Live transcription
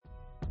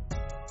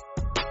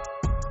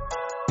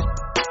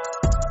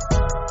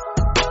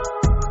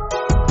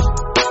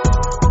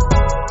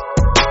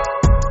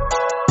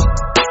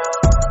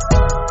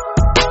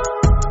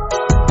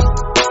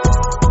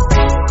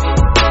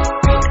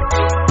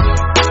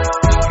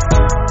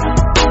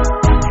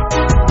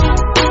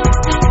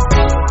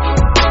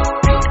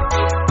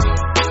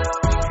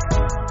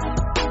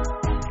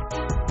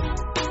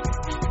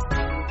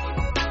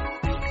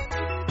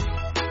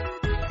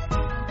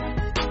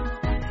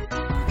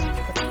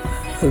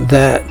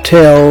that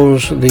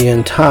tells the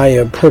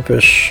entire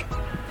purpose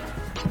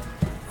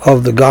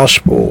of the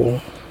gospel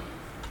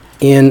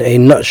in a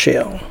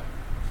nutshell.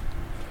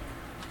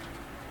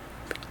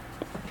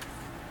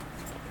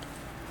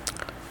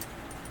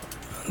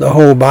 The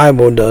whole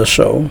Bible does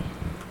so.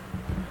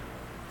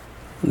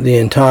 The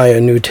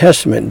entire New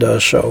Testament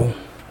does so.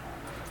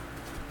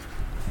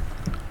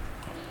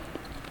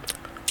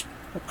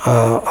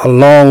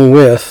 Along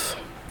with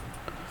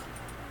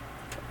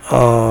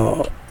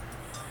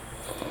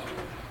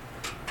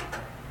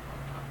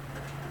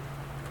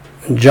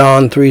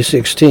John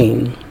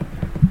 3:16,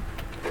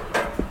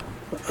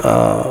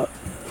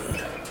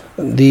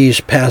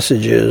 these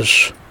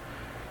passages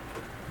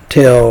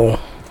tell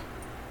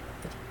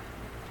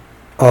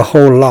a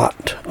whole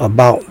lot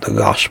about the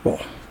gospel.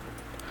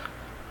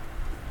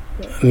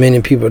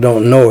 Many people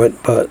don't know it,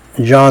 but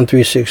John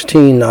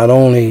 3:16 not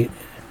only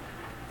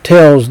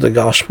tells the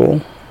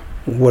gospel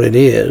what it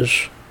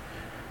is,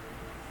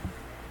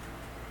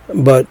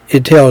 but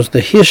it tells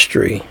the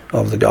history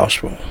of the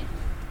gospel.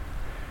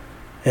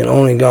 And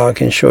only God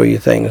can show you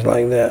things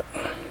like that.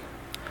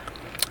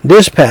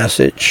 This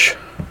passage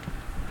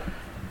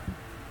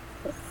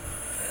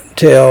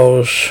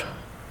tells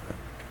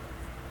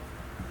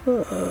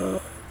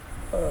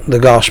the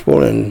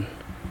gospel and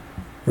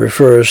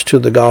refers to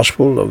the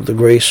gospel of the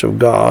grace of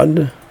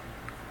God,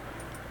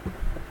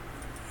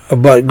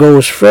 but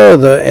goes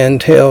further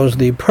and tells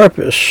the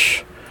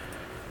purpose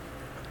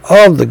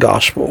of the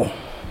gospel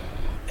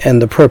and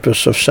the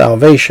purpose of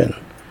salvation.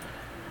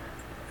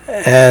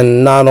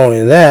 And not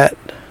only that,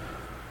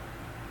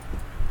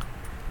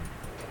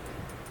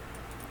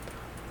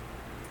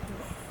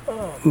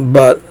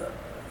 but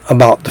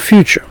about the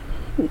future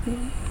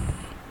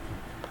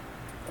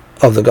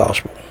of the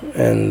gospel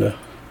and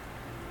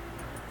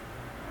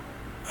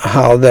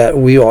how that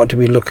we ought to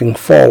be looking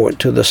forward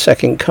to the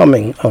second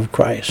coming of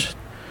Christ.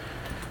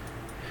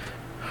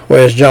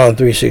 Whereas John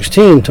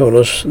 3:16 told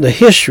us the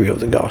history of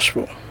the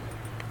gospel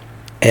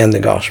and the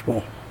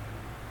gospel.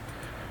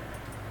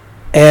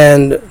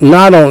 And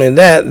not only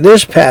that,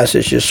 this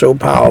passage is so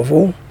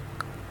powerful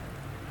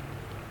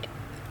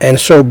and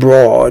so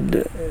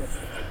broad,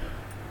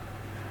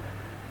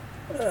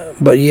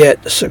 but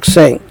yet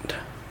succinct.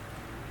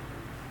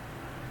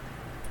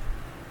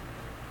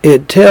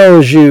 It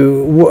tells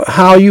you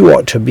how you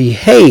ought to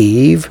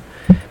behave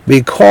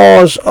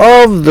because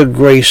of the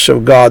grace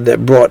of God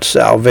that brought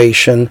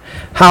salvation,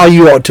 how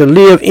you ought to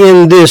live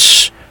in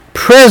this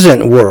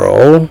present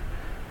world.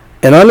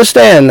 And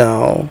understand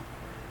now,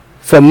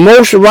 for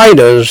most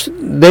writers,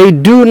 they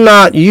do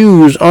not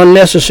use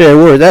unnecessary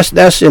words.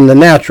 That's in the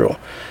natural.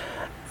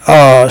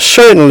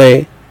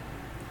 Certainly,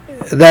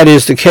 that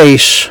is the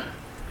case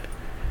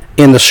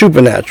in the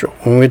supernatural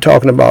when we're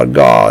talking about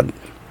God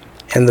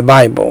and the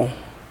Bible.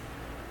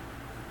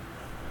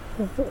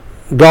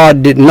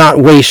 God did not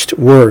waste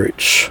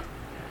words.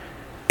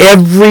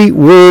 Every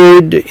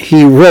word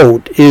he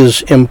wrote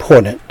is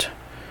important.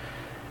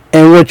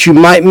 And what you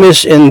might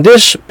miss in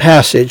this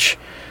passage,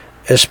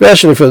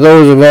 especially for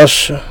those of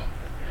us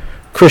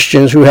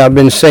Christians who have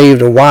been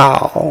saved a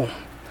while,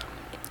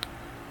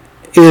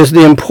 is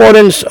the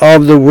importance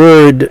of the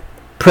word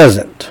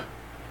present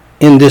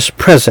in this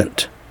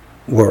present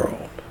world.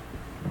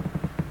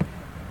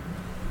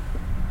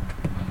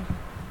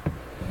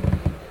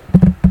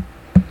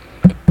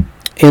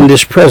 In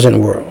this present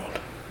world,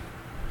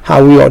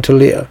 how we ought to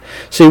live.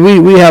 See,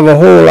 we have a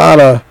whole lot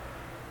of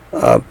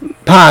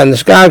pie in the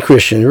sky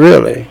Christians,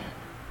 really.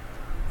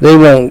 They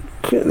won't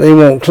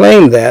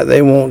claim that.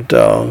 They won't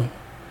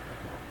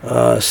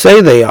say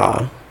they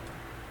are,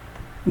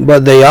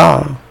 but they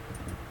are.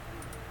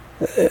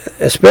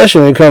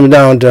 Especially when it comes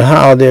down to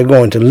how they're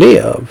going to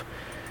live.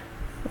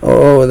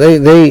 Oh,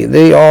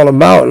 they all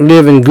about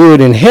living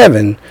good in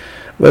heaven.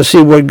 But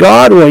see, what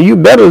God wants, you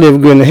better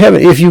live good in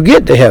heaven if you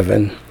get to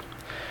heaven.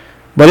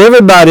 But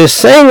everybody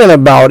singing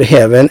about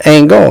heaven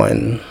ain't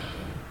going.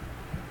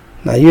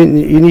 Now you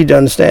need to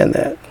understand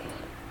that.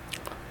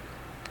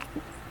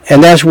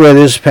 And that's where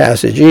this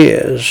passage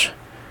is.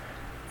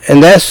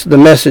 And that's the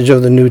message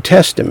of the New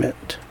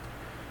Testament.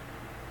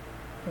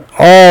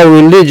 All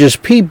religious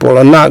people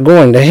are not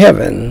going to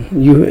heaven.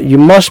 You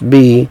must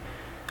be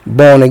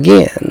born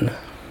again.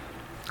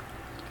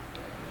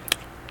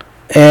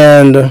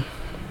 And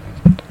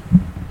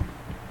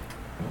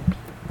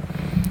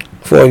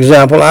for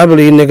example, I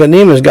believe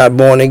Nicodemus got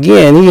born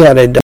again. He had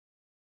a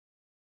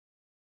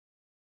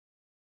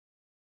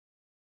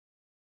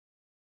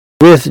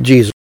with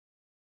Jesus.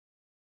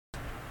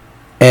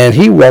 And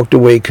he walked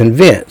away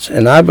convinced.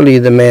 And I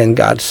believe the man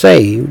got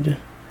saved.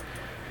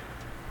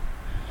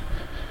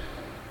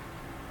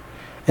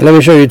 And let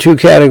me show you two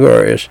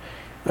categories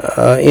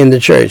in the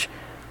church.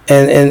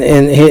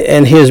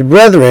 And his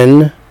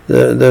brethren,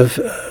 the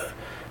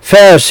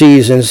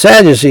Pharisees and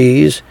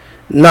Sadducees,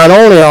 not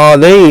only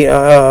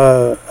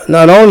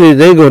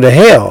they go to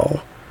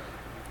hell,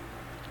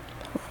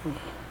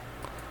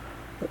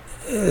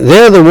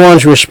 they're the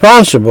ones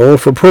responsible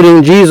for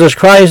putting Jesus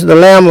Christ, the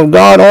Lamb of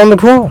God, on the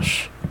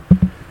cross.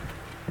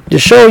 to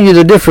show you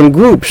the different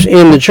groups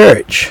in the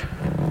church.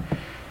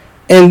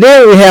 And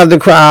then we have the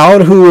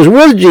crowd who was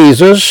with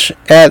Jesus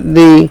at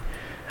the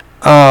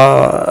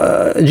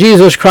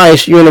Jesus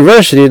Christ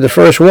University, the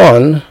first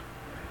one,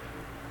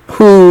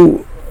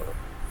 who,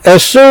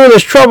 as soon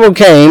as trouble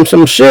came,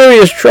 some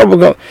serious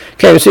trouble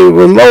came. See,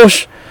 with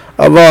most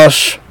of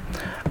us,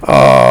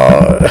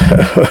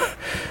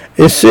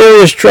 it's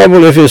serious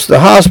trouble if it's the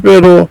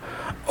hospital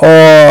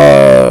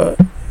or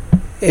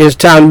it's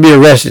time to be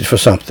arrested for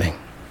something.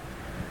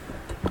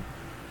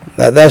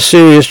 That's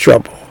serious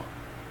trouble.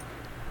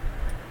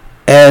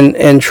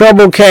 And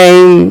trouble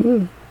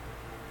came.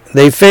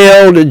 They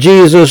failed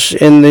Jesus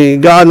in the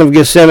Garden of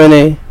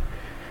Gethsemane,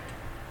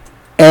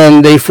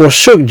 and they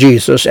forsook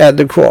Jesus at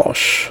the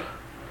cross.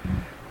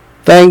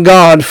 Thank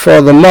God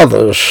for the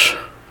mothers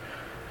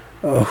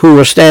who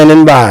were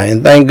standing by,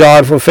 and thank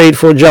God for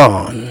faithful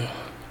John.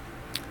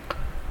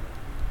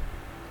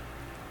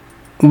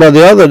 But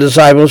the other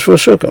disciples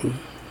forsook him.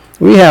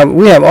 We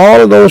have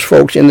all of those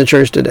folks in the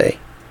church today.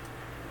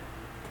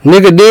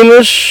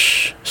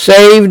 Nicodemus,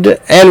 saved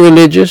and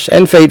religious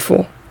and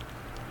faithful.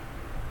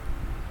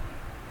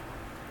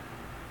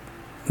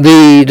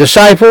 The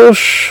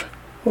disciples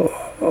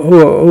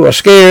who are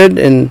scared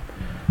and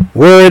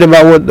worried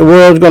about what the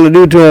world's going to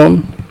do to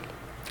them.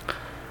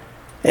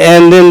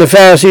 And then the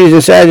Pharisees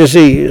and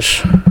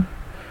Sadducees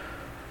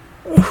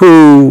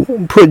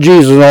who put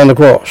Jesus on the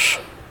cross,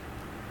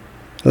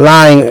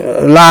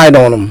 lied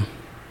on him,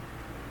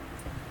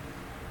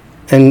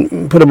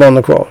 and put him on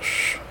the cross.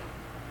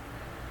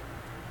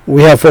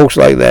 We have folks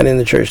like that in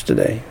the church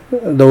today,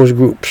 those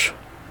groups.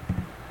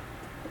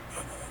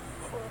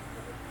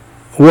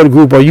 What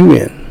group are you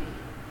in?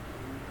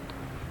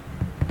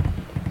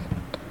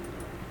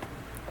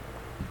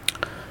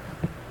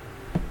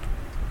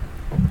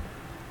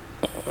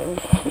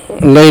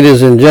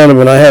 Ladies and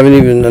gentlemen, I haven't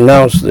even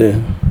announced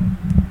the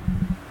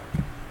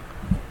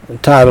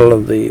title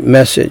of the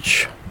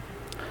message,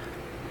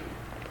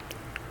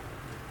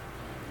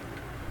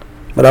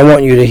 but I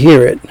want you to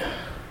hear it.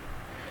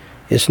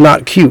 It's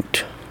not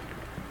cute.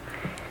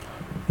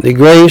 The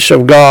grace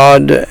of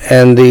God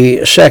and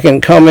the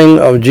second coming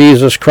of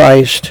Jesus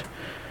Christ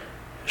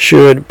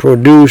should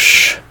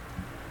produce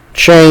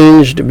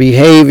changed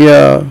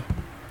behavior,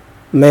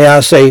 may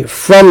I say,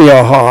 from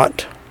your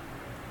heart,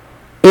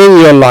 in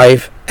your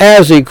life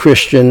as a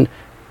Christian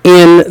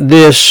in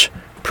this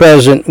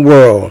present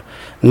world.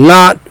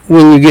 Not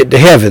when you get to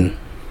heaven.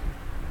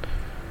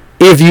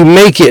 If you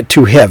make it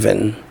to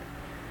heaven,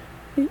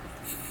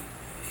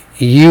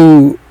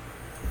 you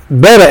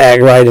better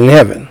act right in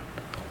heaven.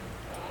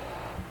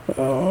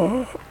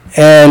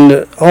 And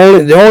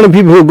the only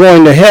people who are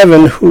going to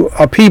heaven who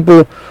are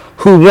people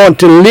who want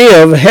to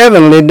live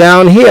heavenly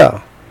down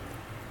here,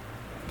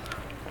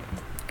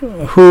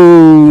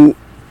 who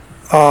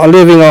are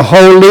living a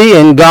holy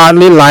and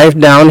godly life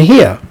down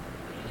here.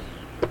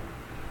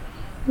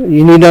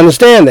 You need to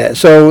understand that.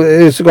 So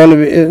it's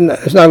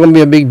not going to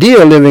be a big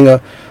deal living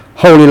a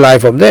holy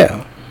life up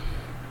there.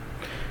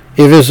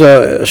 If it's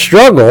a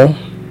struggle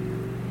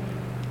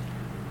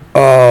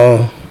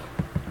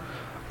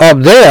up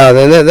there,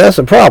 then that's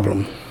a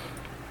problem.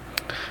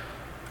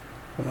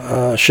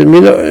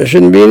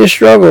 Shouldn't be any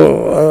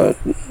struggle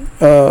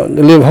to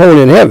live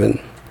holy in heaven.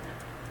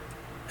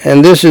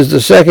 And this is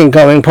the second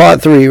coming,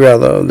 part 3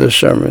 rather, of this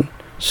sermon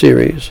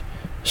series.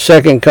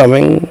 Second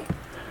coming,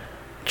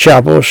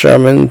 chapel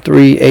sermon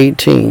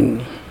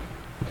 318.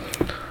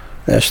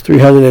 That's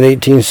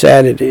 318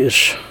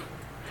 Saturdays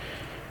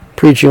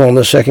preaching on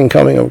the second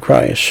coming of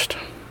Christ.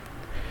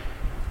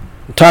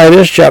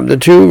 Titus chapter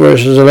 2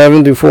 verses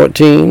 11 through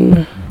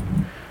 14.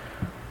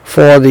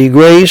 For the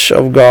grace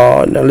of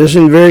God. Now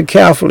listen very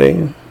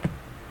carefully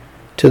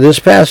to this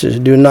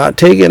passage. Do not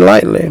take it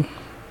lightly.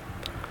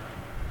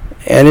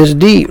 And it's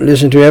deep.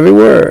 Listen to every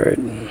word.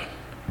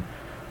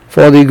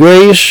 For the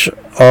grace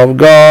of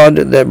God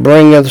that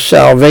bringeth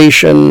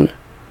salvation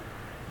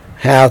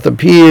hath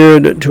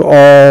appeared to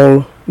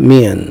all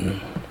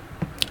men.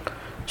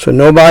 So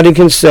nobody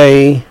can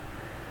say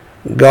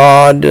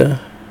God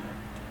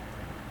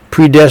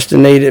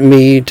predestinated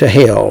me to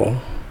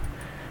hell.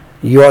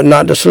 You ought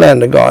not to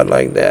slander God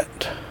like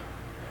that.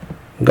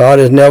 God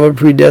has never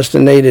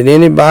predestinated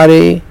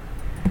anybody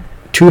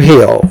to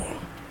hell.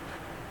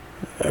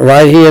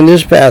 Right here in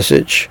this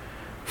passage,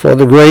 for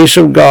the grace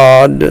of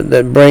God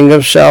that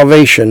bringeth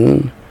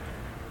salvation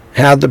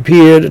hath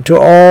appeared to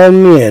all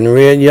men,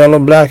 red, yellow,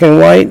 black, and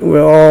white.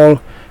 We're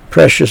all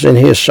precious in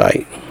his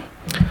sight.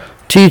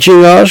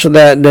 Teaching us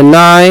that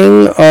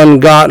denying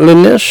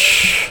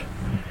ungodliness,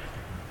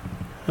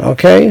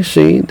 okay,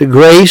 see, the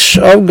grace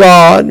of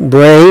God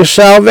brings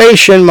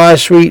salvation, my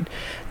sweet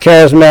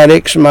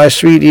charismatics, my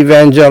sweet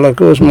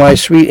evangelicals, my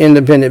sweet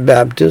independent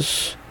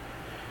Baptists,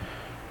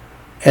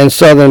 and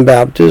Southern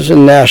Baptists,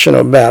 and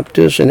National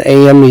Baptists, and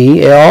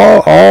AME,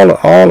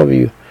 all of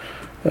you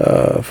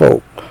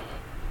folk.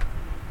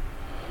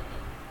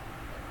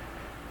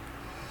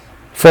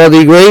 For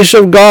the grace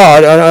of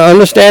God,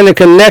 understand the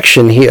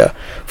connection here.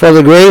 For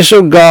the grace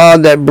of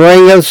God that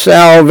bringeth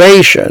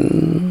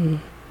salvation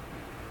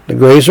The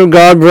grace of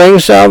God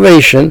brings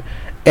salvation,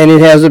 and it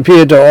has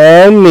appeared to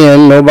all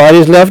men.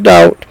 Nobody's left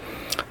out.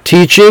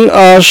 Teaching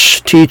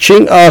us.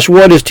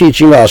 What is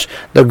teaching us?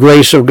 The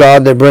grace of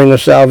God that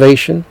brings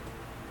salvation.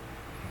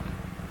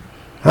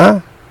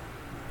 Huh?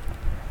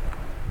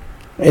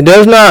 It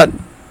does not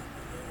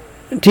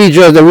teach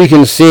us that we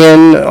can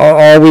sin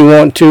all we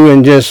want to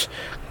and just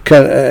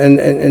and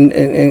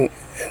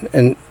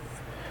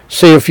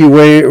say a few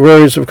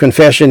words of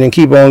confession and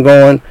keep on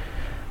going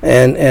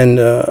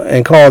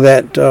and call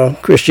that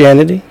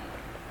Christianity.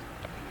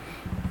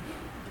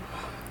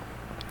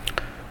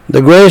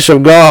 The grace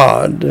of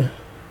God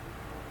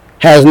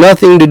has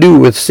nothing to do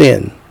with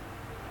sin.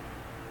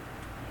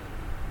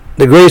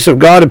 The grace of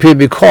God appeared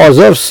because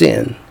of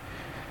sin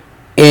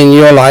in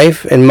your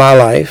life, in my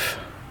life,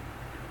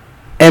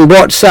 and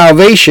brought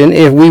salvation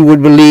if we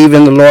would believe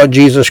in the Lord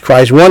Jesus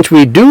Christ. Once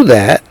we do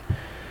that,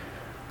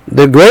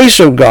 the grace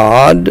of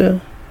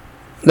God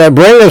that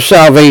bringeth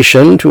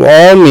salvation to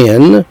all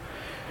men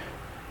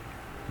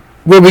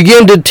will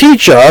begin to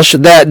teach us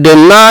that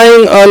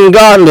denying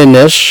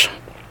ungodliness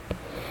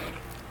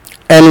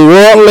and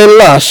worldly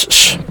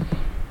lusts,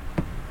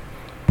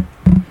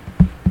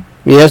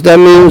 yes, that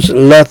means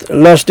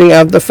lusting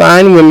after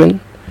fine women.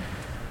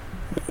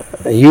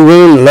 You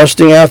women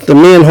lusting after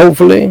men,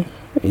 hopefully.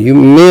 You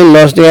men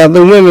lusting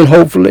after women,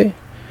 hopefully.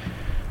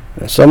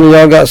 And some of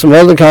y'all got some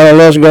other kind of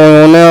lust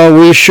going on now.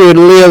 We should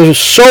live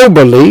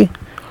soberly,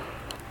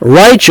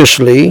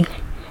 righteously,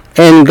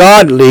 and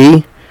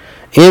godly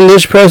in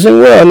this present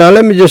world. Now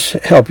let me just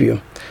help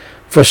you.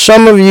 For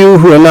some of you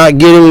who are not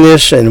getting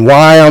this and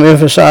why I'm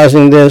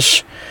emphasizing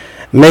this,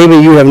 maybe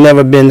you have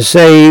never been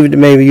saved,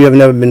 maybe you have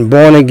never been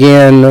born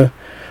again,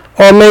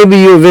 or maybe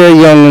you're very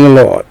young in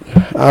the Lord.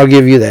 I'll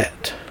give you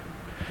that.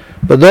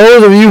 But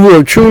those of you who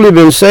have truly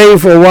been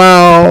saved for a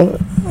while,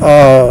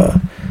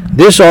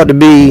 this ought to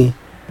be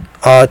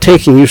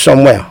taking you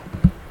somewhere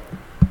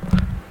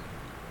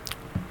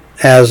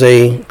as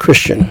a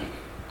Christian.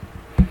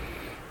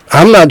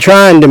 I'm not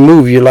trying to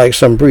move you like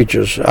some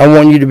preachers. I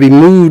want you to be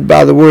moved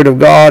by the Word of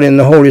God and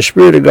the Holy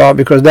Spirit of God,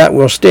 because that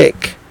will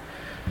stick.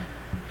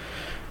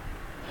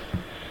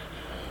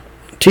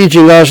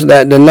 Teaching us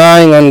that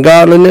denying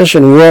ungodliness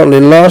and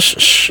worldly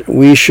lusts,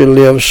 we should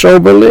live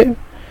soberly,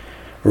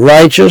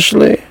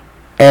 righteously,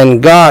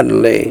 and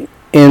godly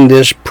in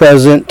this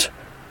present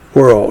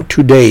world,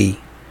 today.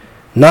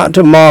 Not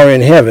tomorrow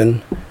in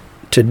heaven,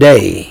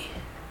 today.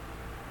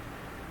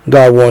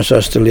 God wants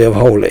us to live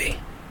holy.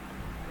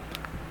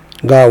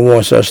 God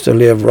wants us to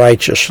live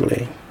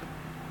righteously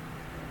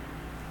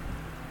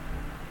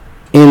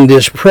in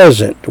this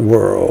present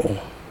world.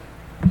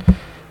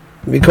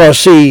 Because,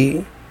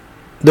 see,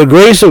 the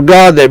grace of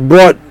God that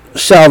brought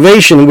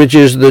salvation, which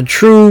is the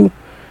true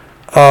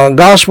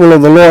gospel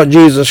of the Lord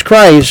Jesus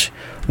Christ,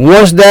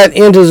 once that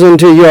enters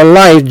into your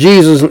life,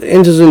 Jesus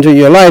enters into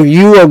your life,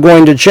 you are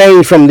going to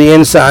change from the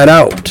inside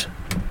out.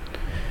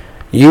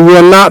 You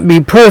will not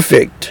be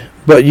perfect,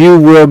 but you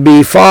will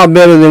be far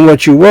better than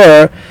what you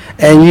were,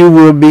 and you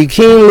will be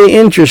keenly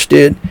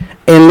interested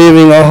in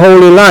living a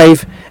holy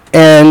life,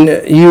 and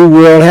you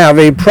will have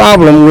a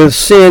problem with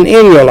sin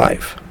in your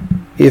life,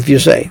 if you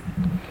say.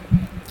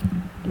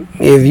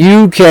 If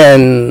you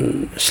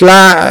can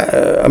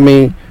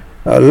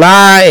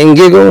lie and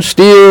giggle,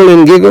 steal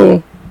and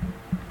giggle,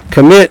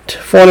 commit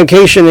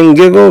fornication and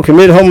giggle,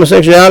 commit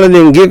homosexuality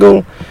and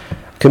giggle,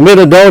 commit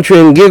adultery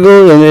and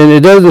giggle, and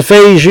it doesn't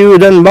faze you, it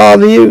doesn't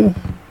bother you,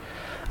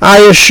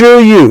 I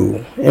assure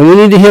you, and we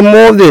need to hear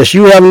more of this,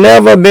 you have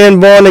never been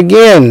born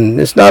again.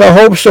 It's not a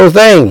hope so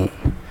thing.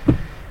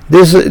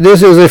 This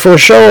is a for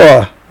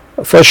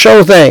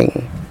sure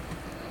thing.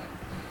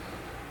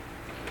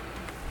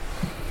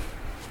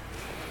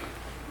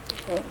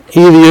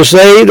 Either you're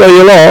saved or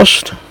you're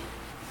lost.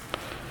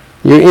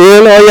 You're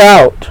in or you're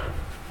out.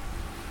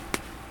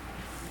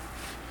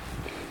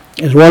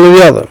 It's one or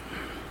the other.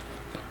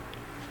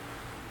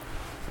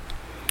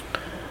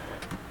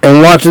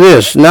 And watch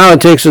this. Now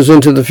it takes us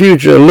into the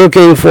future,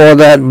 looking for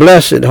that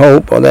blessed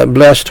hope, or that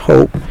blessed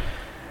hope,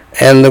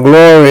 and the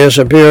glorious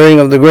appearing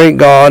of the great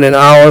God and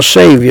our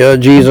Savior,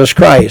 Jesus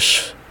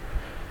Christ.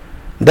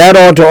 That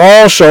ought to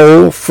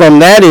also, from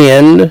that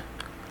end,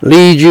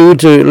 lead you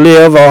to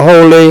live a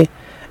holy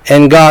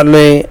and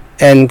godly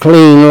and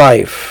clean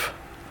life.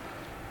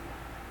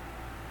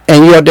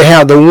 And you have to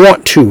have the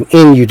want to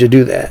in you to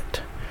do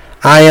that.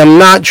 I am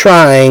not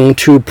trying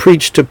to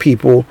preach to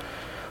people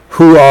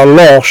who are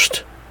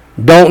lost,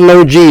 don't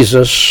know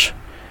Jesus,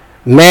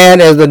 mad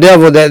as the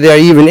devil that they're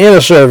even in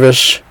a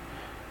service,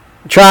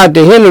 tried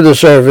to hinder the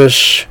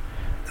service,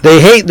 they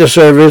hate the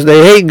service,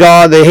 they hate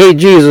God, they hate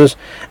Jesus.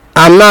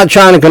 I'm not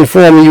trying to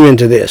conform you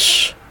into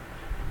this.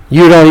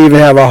 You don't even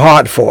have a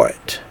heart for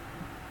it.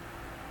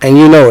 And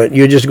you know it.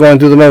 You're just going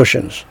through the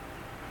motions.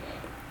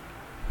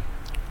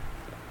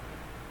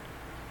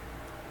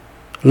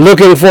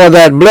 Looking for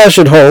that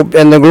blessed hope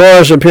and the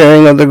glorious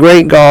appearing of the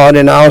great God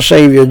and our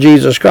Savior,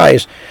 Jesus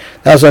Christ.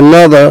 That's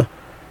another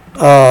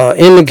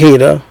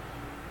indicator.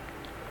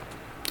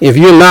 If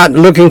you're not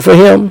looking for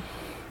Him,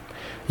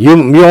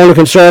 You're only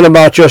concerned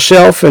about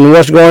yourself and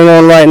what's going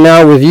on right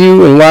now with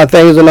you and why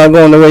things are not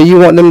going the way you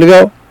want them to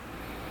go.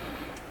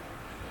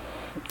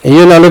 And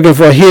you're not looking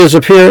for his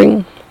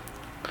appearing,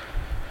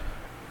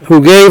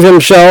 who gave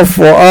himself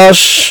for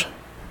us,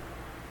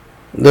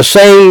 the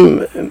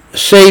same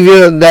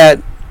Savior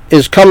that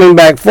is coming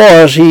back for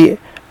us. He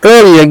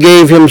earlier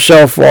gave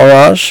himself for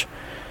us.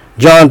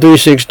 John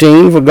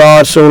 3:16, for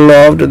God so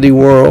loved the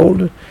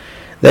world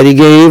that he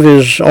gave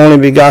his only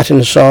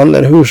begotten Son,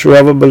 that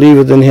whosoever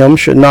believeth in him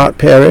should not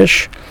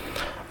perish,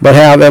 but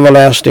have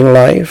everlasting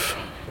life.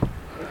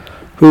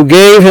 Who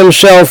gave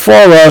himself for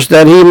us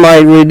that he might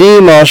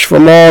redeem us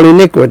from all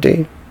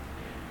iniquity.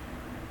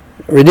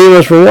 Redeem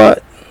us from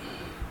what?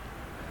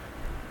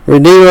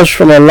 Redeem us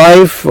from a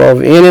life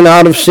of in and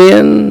out of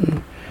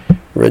sin.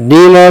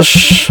 Redeem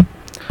us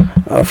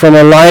from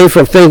a life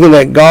of thinking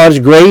that God's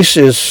grace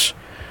is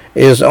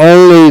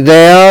only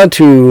there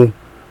to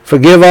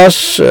forgive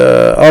us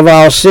of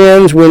our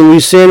sins when we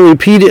sin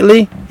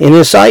repeatedly in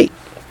his sight.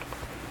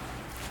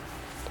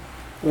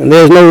 And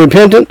there's no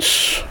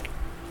repentance.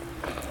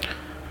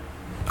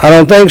 I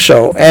don't think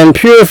so. And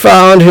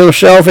purify unto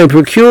himself a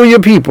peculiar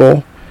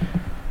people,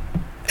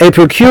 a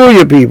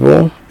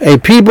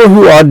people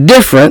who are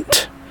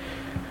different.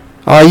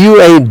 Are you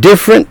a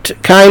different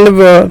kind of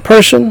a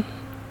person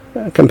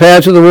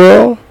compared to the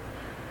world?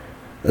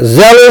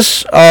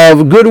 Zealous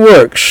of good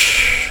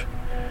works.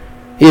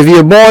 If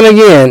you're born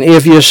again,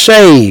 if you're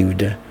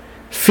saved,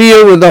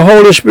 filled with the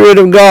Holy Spirit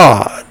of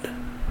God,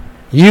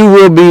 you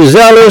will be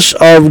zealous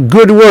of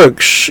good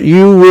works.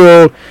 You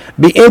will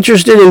be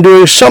interested in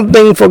doing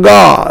something for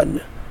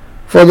God,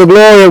 for the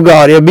glory of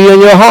God. It'll be in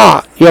your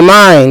heart, your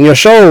mind, your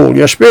soul,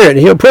 your spirit.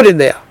 He'll put it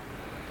there.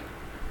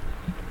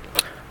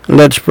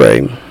 Let's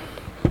pray.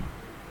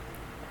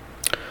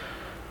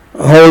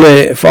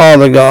 Holy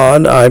Father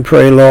God, I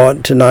pray,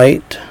 Lord,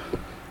 tonight,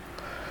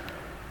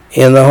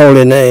 in the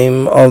holy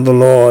name of the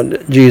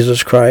Lord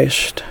Jesus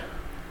Christ,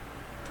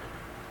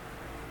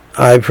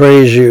 I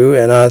praise you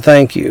and I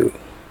thank you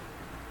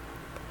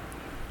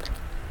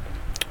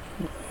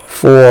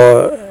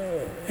for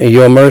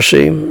your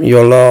mercy,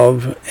 your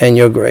love, and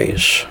your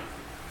grace.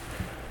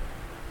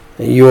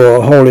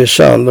 Your holy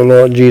Son, the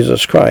Lord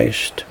Jesus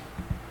Christ,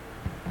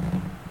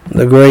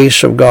 the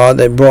grace of God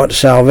that brought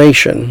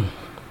salvation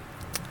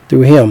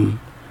through him,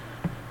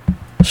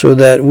 so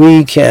that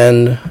we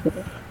can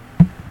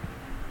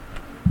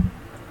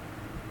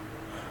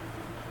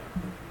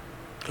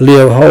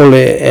live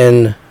holy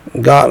and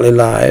godly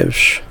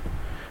lives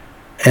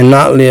and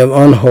not live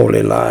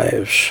unholy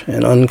lives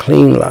and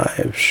unclean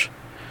lives.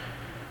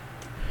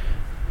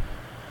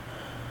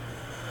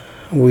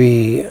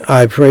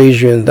 I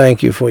praise you and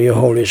thank you for your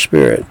Holy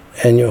Spirit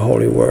and your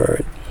holy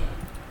word,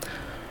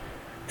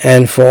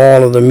 and for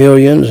all of the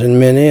millions and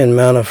many and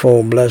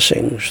manifold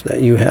blessings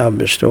that you have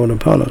bestowed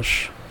upon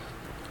us.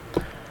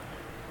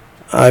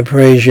 I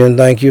praise you and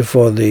thank you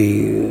for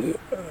the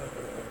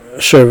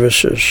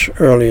services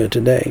earlier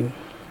today.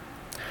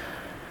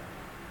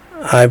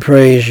 I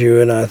praise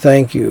you and I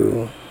thank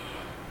you,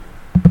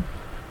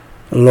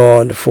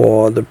 Lord,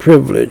 for the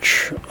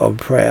privilege of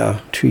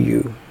prayer to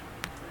you.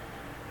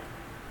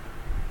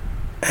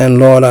 And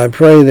Lord, I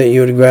pray that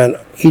you would grant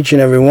each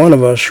and every one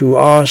of us who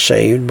are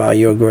saved by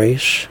your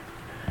grace,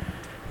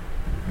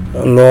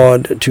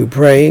 Lord, to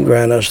pray.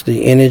 Grant us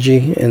the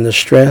energy and the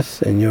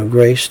strength and your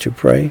grace to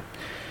pray,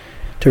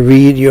 to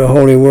read your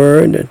holy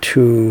word,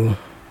 to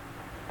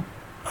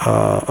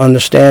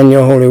understand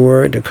your holy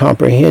word, to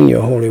comprehend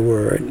your holy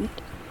word,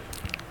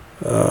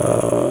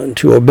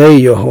 to obey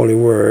your holy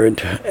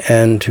word,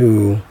 and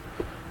to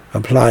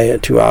apply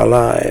it to our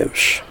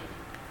lives,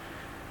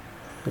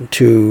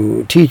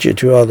 to teach it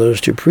to others,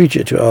 to preach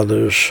it to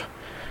others,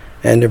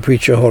 and to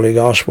preach your holy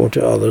gospel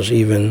to others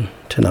even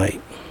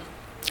tonight.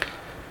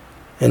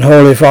 And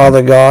Holy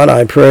Father God,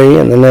 I pray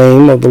in the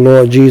name of the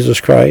Lord Jesus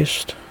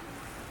Christ.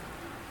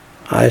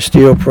 I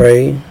still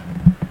pray,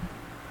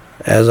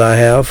 as I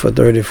have for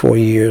 34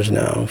 years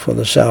now, for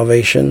the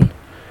salvation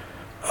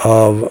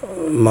of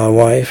my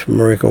wife,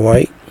 Marika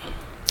Whyte,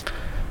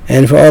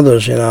 and for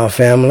others in our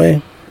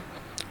family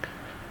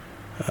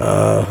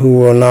who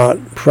will not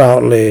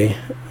proudly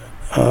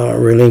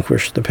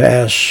relinquish the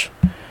past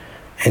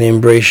and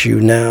embrace you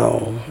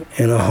now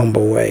in a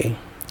humble way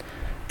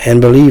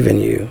and believe in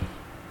you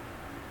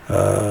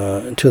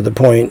to the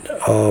point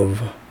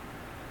of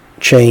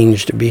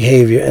changed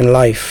behavior and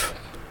life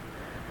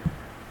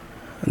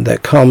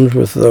that comes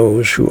with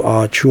those who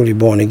are truly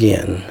born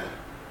again.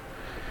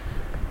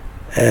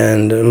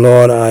 And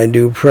Lord, I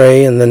do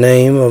pray in the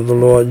name of the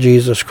Lord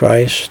Jesus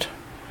Christ.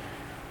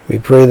 We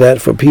pray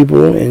that for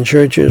people in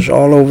churches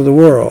all over the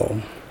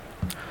world,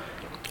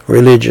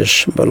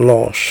 religious but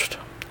lost.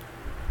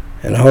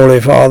 And Holy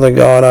Father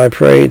God, I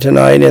pray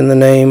tonight in the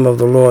name of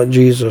the Lord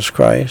Jesus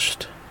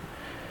Christ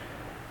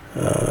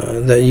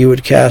that you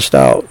would cast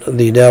out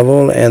the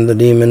devil and the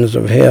demons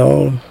of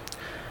hell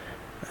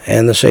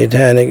and the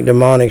satanic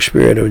demonic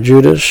spirit of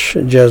Judas,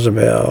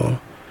 Jezebel,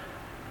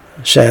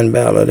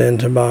 Sanballat, and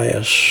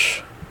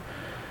Tobias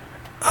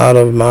out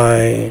of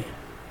my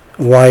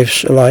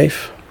wife's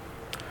life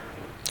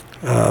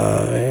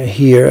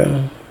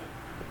here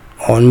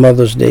on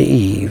Mother's Day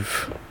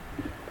Eve.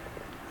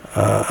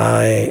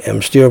 I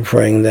am still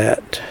praying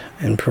that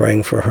and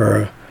praying for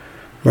her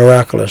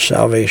miraculous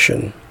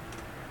salvation.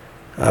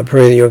 I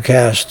pray that you'll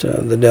cast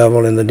the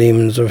devil and the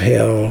demons of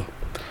hell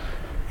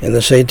and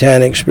the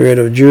satanic spirit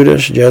of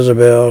Judas,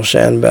 Jezebel,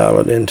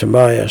 Sanballat, and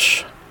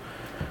Tobias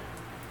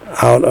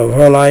out of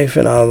her life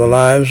and out of the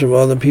lives of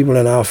other people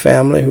in our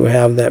family who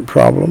have that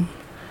problem,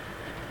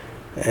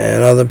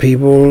 and other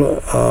people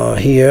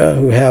here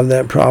who have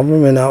that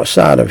problem, and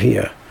outside of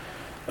here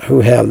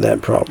who have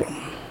that problem.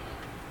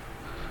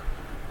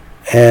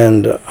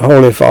 And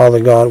Holy Father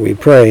God, we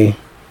pray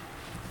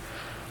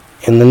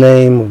in the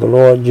name of the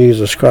Lord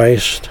Jesus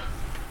Christ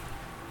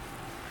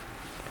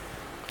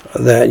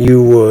that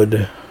you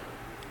would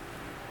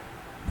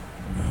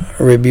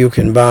rebuke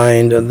and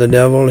bind the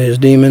devil, his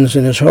demons,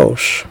 and his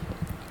hosts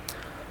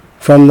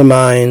from the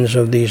minds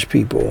of these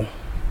people.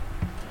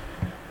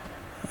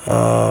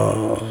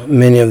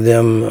 Many of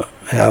them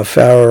have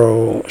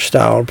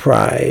Pharaoh-style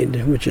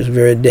pride, which is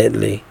very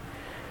deadly,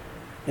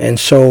 and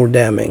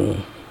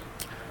soul-damning,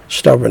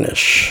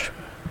 stubbornness,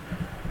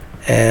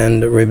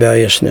 and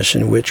rebelliousness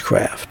and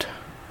witchcraft.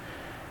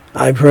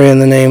 I pray in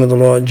the name of the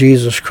Lord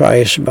Jesus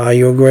Christ, by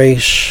your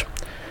grace,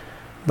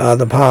 by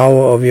the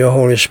power of your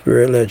Holy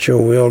Spirit, let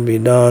your will be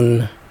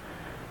done,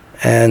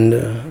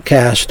 and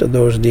cast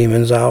those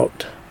demons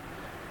out.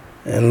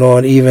 And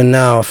Lord, even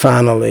now,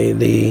 finally,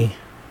 the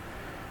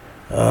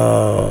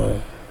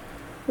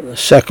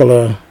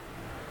secular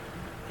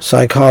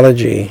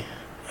psychology,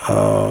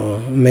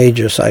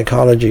 major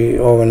psychology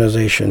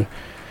organization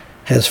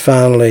has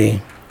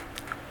finally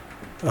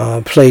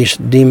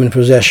placed demon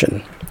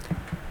possession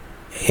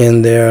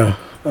in their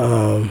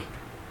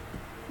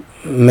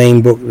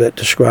main book that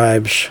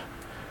describes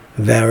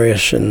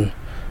various and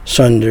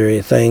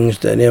sundry things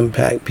that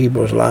impact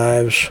people's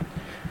lives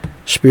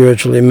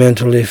spiritually,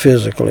 mentally,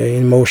 physically,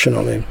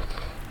 emotionally.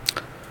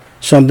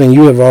 Something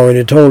you have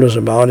already told us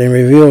about and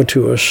revealed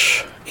to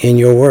us in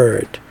your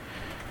word.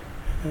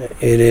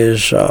 It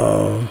is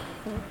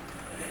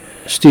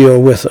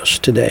still with us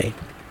today.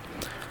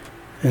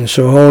 And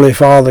so, Holy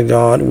Father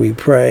God, we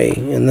pray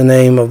in the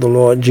name of the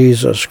Lord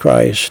Jesus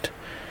Christ,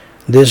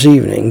 this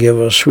evening give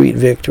us sweet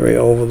victory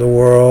over the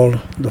world,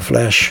 the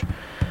flesh,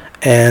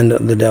 and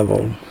the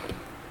devil.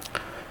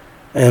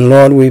 And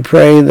Lord, we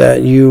pray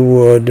that you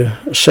would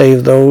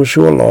save those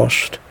who are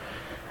lost,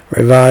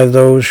 revive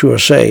those who are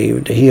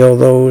saved, heal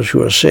those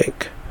who are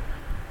sick,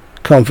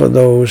 comfort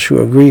those who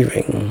are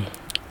grieving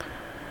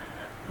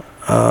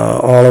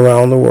all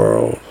around the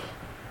world.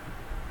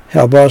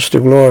 Help us to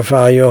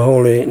glorify your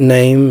holy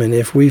name, and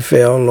if we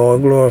fail,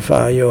 Lord,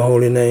 glorify your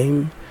holy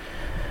name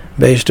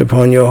based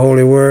upon your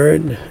holy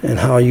word and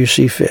how you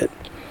see fit.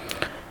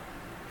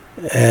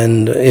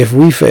 And if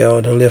we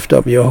fail to lift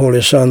up your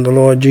holy Son, the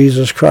Lord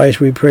Jesus Christ,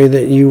 we pray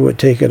that you would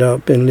take it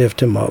up and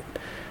lift him up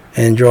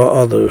and draw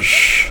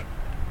others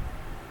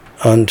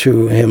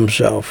unto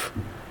himself,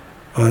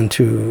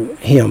 unto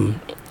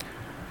him,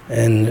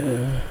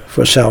 and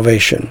for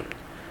salvation.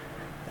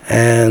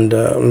 And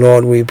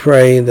Lord, we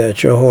pray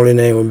that your holy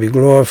name will be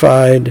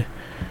glorified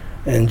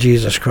and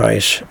Jesus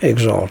Christ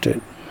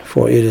exalted.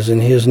 For it is in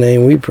his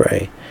name we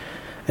pray,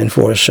 and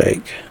for his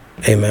sake.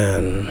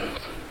 Amen.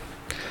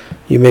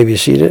 You may be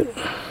seated.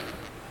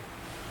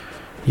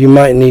 You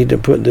might need to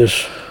put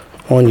this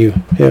on you.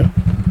 Here,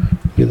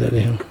 give that to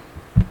him.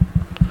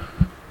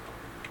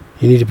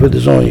 You need to put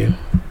this on you.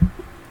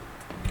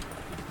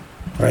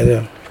 Right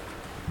there.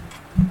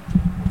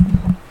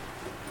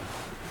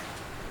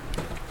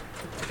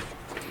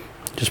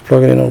 Just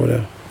plug it in over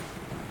there.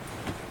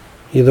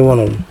 Either one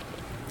of them.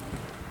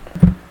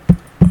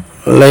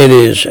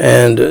 Ladies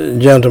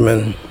and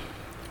gentlemen,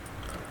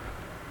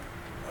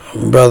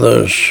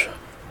 brothers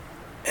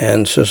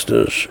and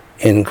sisters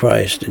in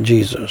Christ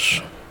Jesus,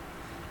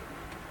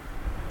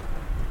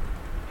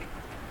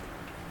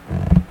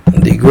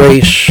 the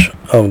grace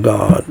of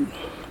God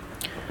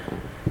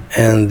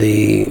and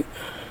the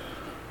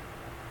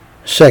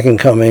second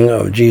coming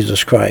of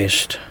Jesus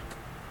Christ,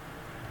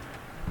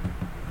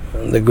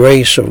 the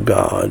grace of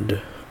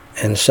God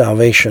and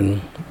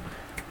salvation,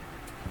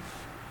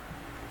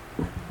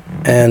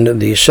 and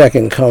the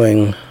second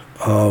coming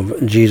of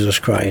Jesus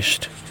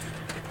Christ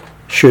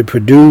should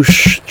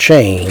produce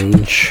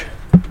changed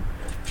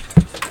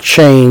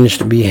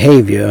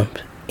behavior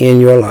in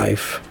your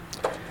life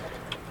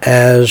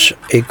as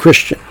a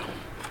Christian.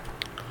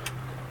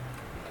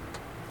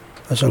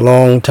 That's a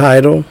long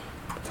title.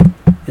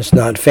 It's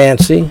not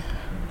fancy.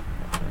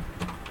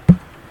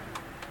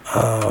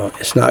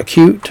 It's not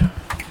cute.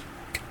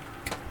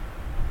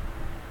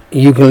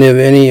 You can live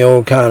any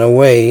old kind of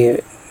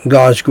way.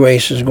 God's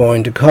grace is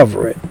going to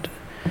cover it.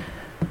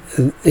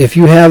 If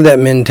you have that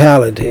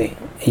mentality,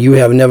 you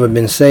have never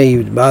been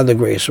saved by the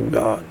grace of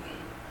God.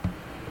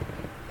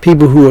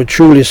 People who are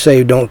truly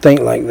saved don't think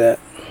like that.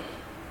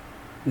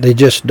 They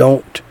just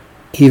don't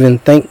even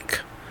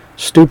think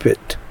stupid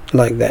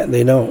like that.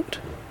 They don't.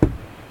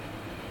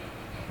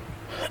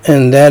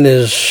 And that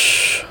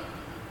is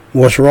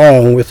what's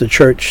wrong with the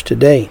church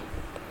today.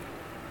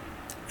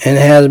 And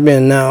it has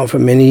been now for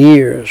many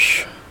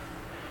years.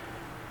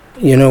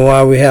 You know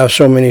why we have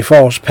so many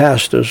false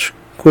pastors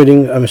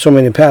quitting? So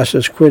many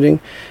pastors quitting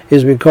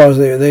is because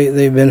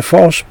they've been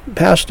false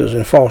pastors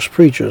and false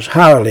preachers,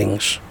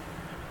 hirelings,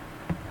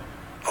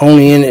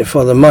 only in it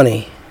for the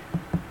money,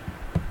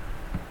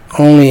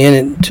 only in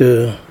it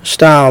to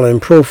style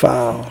and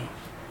profile,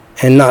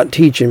 and not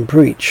teach and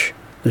preach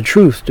the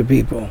truth to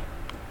people,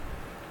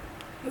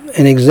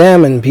 and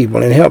examine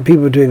people and help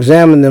people to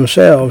examine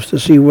themselves to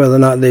see whether or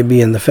not they be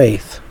in the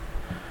faith.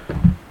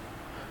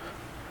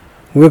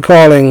 We're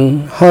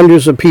calling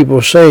hundreds of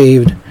people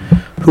saved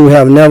who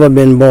have never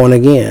been born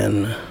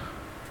again.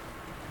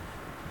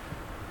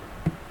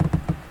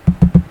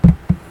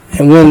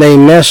 And when they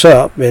mess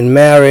up and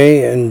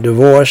marry and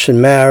divorce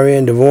and marry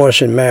and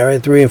divorce and marry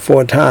 3 and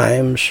 4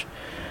 times,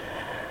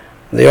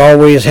 they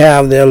always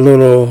have their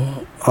little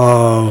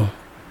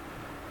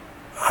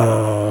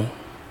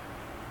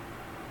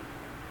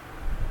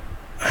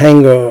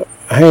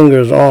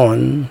hangers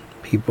on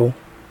people,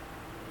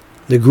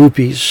 the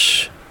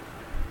groupies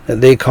that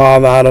they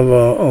carve out of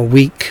a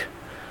weak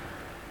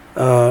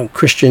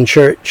Christian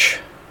church,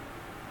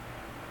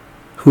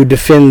 who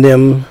defend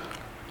them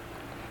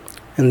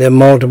and their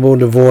multiple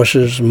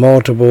divorces,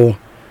 multiple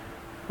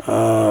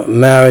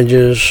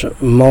marriages,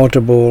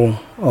 multiple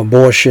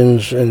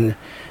abortions, and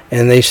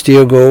they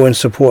still go and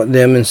support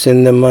them and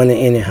send them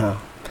money anyhow.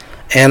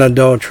 And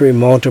adultery,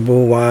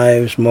 multiple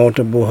wives,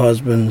 multiple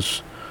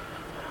husbands,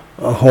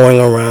 whoring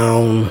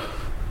around,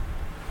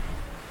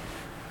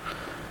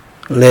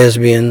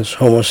 lesbians,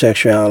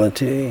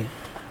 homosexuality,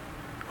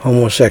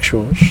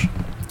 homosexuals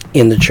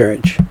in the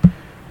church.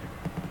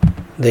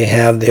 They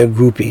have their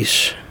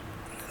groupies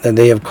that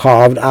they have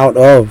carved out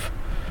of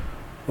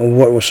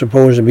what was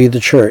supposed to be the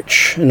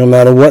church. No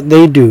matter what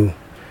they do,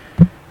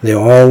 they're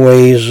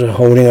always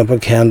holding up a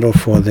candle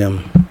for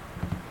them.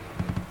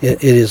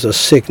 It is a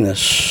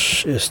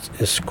sickness.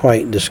 It's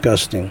quite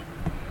disgusting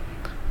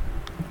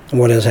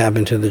what has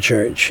happened to the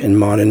church in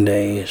modern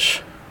days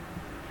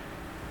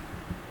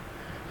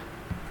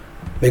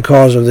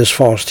because of this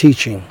false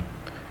teaching.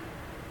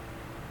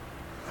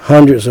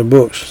 Hundreds of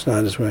books,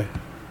 not this way.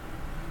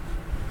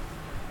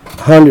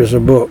 Hundreds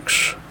of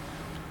books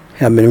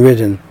have been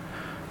written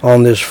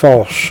on this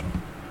false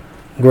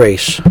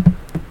grace.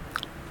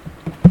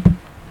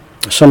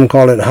 Some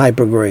call it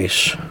hyper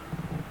grace.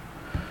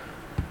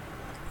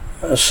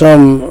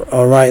 Some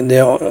are right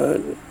there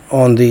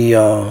on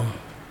the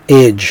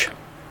edge.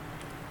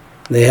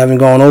 They haven't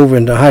gone over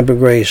into hyper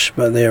grace,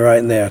 but they're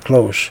right there,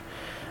 close.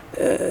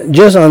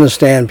 Just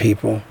understand,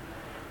 people,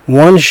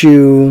 once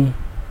you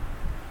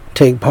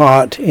take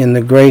part in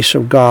the grace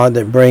of God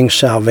that brings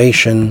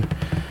salvation,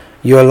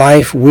 your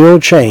life will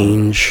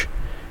change.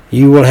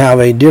 You will have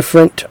a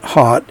different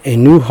heart, a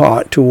new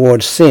heart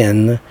towards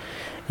sin.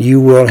 You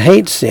will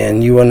hate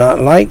sin. You will not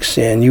like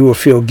sin. You will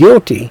feel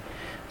guilty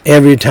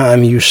every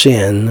time you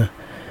sin.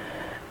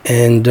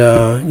 And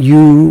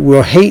you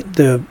will hate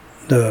the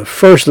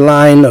first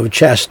line of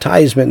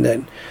chastisement that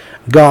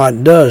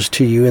God does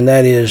to you, and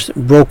that is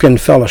broken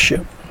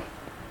fellowship.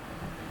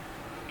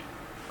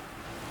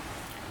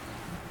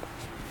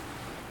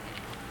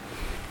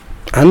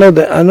 I know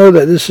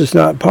that this is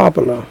not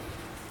popular,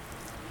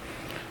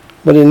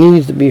 but it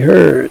needs to be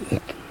heard.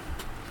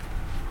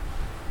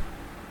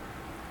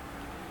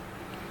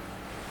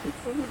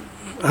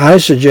 I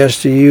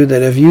suggest to you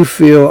that if you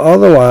feel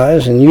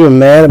otherwise and you are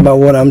mad about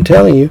what I'm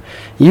telling you,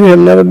 you have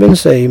never been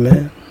saved,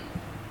 man.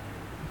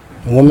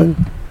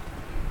 Woman,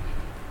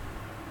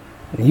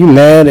 you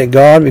mad at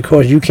God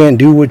because you can't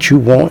do what you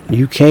want.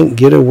 You can't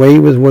get away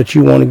with what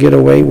you want to get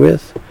away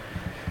with.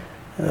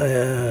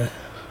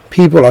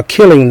 People are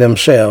killing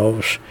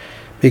themselves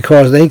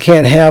because they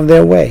can't have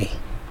their way.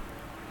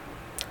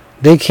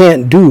 They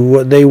can't do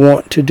what they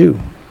want to do.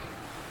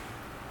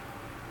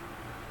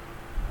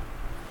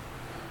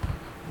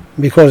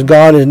 Because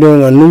God is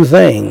doing a new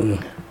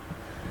thing.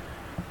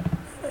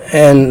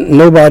 And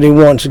nobody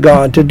wants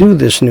God to do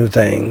this new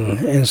thing.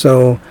 And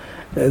so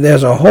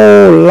there's a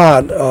whole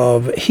lot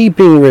of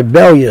heaping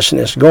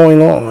rebelliousness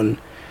going on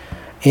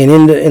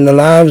in the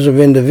lives of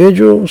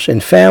individuals, in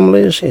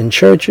families, in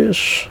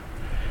churches,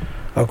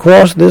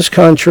 across this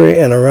country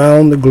and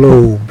around the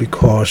globe,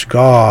 because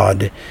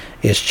God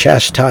is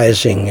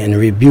chastising and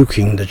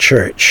rebuking the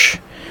church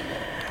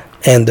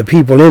and the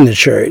people in the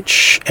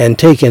church and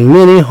taking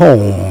many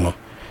home.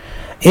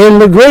 In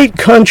the great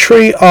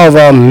country of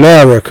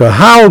America,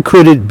 how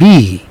could it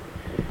be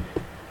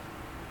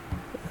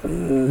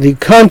the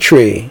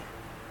country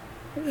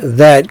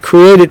that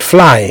created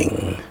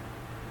flying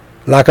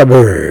like a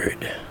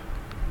bird,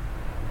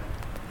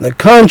 the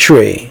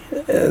country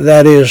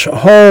that is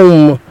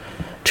home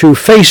to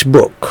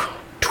Facebook,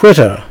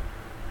 Twitter,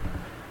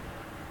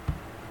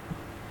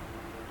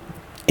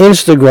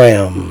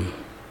 Instagram,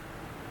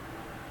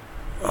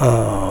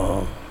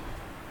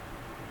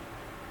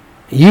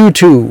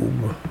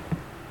 YouTube,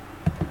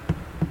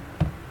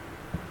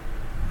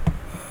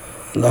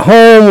 the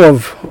home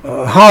of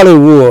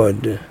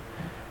Hollywood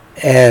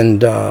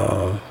and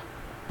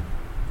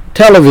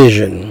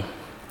television,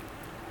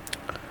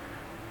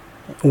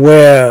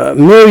 where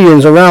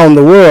millions around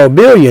the world,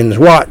 billions,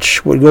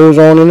 watch what goes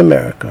on in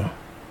America.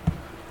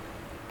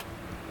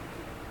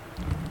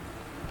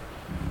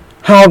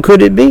 How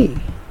could it be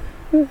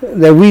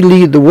that we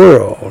lead the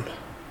world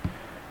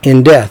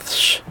in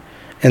deaths?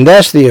 And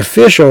that's the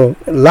official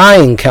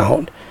lying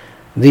count.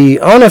 The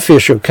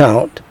unofficial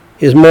count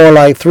is more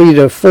like 3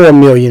 to 4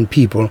 million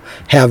people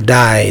have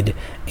died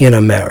in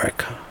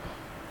America.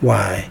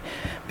 Why?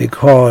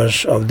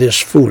 Because of this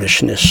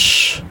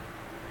foolishness.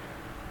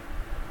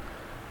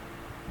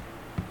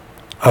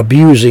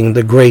 Abusing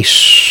the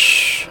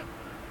grace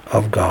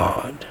of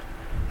God.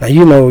 Now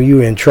you know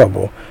you're in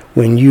trouble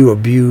when you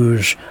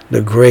abuse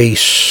the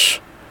grace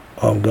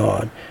of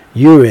God.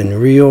 You're in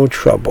real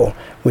trouble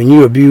when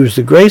you abuse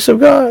the grace of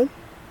God.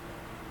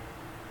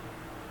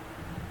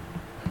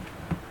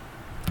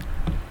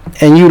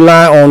 And you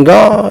lie on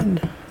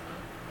God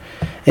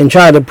and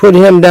try to put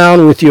him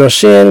down with your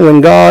sin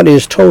when God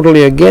is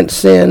totally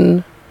against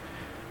sin.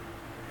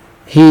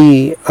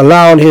 He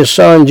allowed his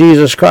son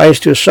Jesus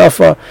Christ to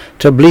suffer,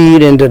 to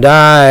bleed, and to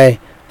die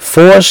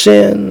for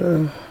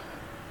sin.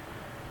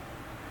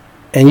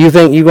 And you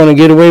think you're going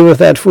to get away with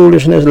that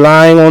foolishness,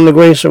 lying on the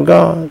grace of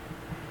God?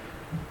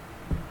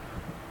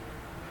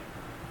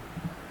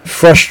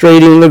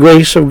 Frustrating the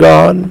grace of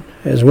God,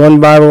 as one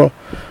Bible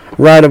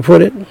writer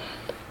put it.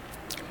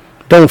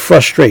 Don't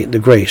frustrate the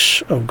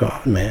grace of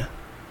God, man.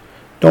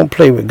 Don't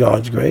play with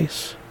God's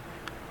grace.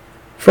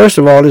 First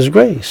of all, his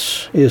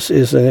grace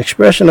is an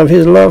expression of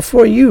his love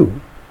for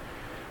you,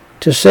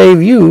 to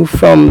save you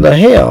from the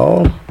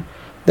hell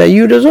that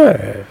you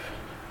deserve.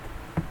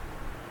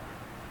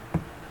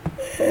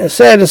 It's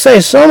sad to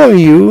say, some of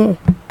you,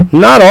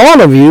 not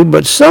all of you,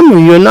 but some of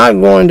you are not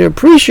going to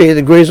appreciate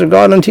the grace of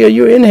God until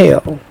you're in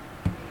hell.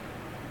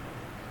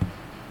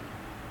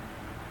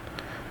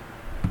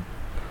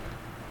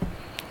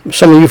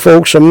 Some of you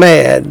folks are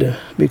mad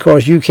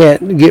because you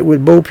can't get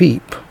with Bo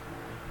Peep,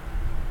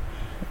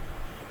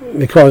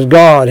 because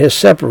God has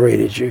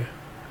separated you.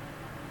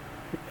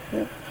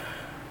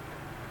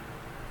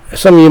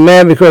 Some of you are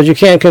mad because you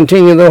can't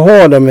continue the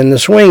whoredom and the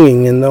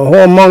swinging and the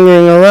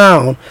whoremongering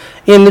around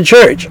in the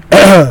church.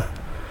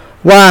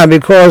 Why?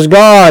 Because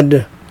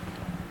God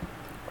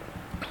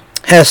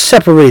has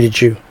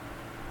separated you.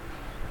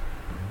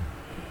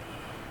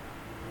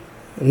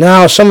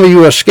 Now some of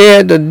you are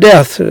scared to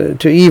death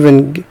to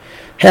even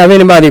have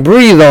anybody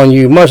breathe on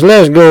you, much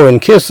less go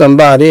and kiss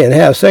somebody and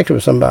have sex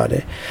with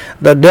somebody.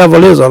 The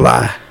devil is a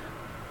lie.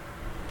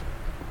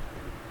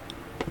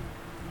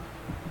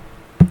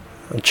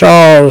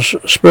 Charles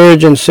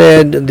Spurgeon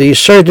said, the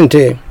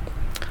certainty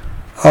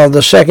of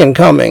the second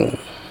coming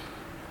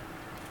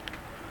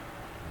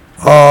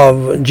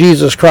of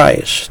Jesus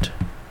Christ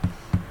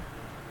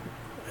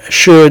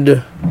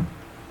should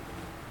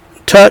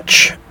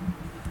touch,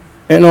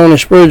 and only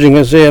Spurgeon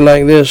can say it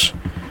like this,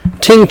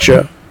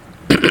 tincture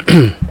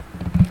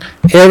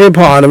every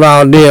part of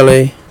our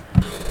daily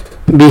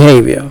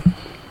behavior.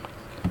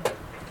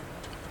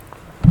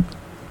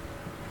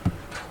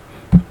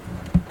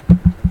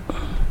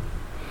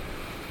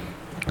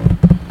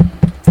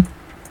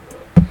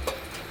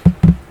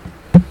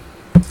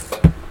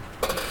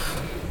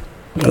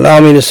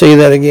 Allow me to say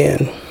that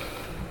again.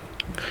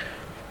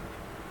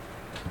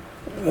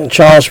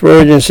 Charles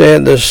Spurgeon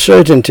said, the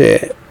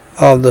certainty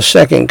of the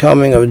second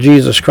coming of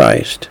Jesus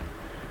Christ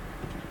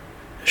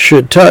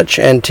should touch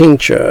and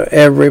tincture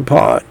every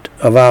part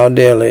of our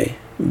daily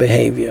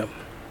behavior.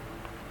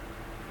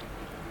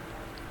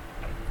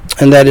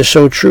 And that is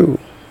so true.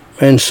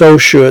 And so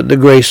should the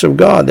grace of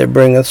God that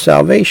bringeth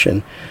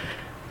salvation.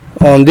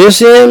 On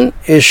this end,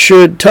 it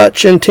should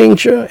touch and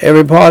tincture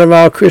every part of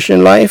our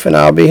Christian life and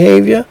our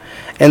behavior,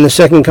 and the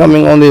second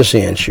coming on this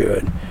end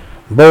should.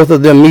 Both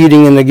of them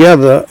meeting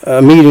together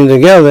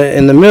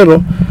in the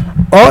middle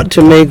ought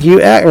to make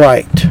you act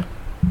right,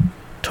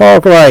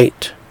 talk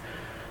right,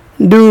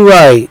 do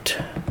right,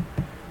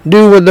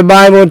 do what the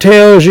Bible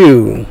tells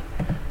you.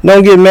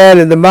 Don't get mad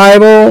at the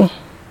Bible,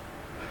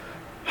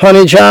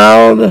 honey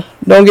child.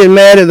 Don't get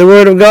mad at the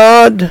Word of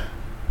God,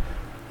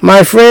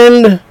 my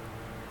friend.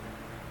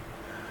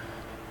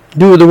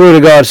 Do what the Word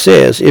of God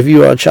says if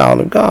you are a child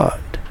of God,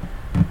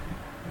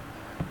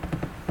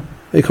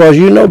 because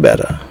you know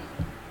better.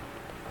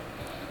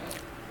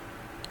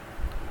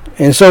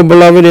 And so,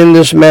 beloved, in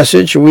this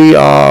message, we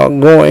are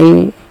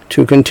going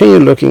to continue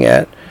looking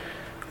at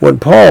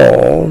what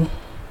Paul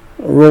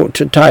wrote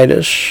to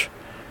Titus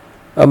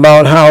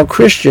about how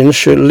Christians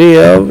should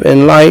live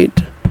in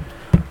light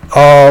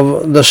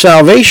of the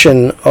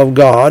salvation of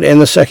God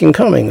and the second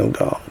coming of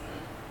God.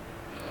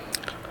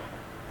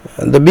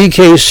 The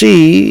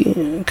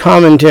BKC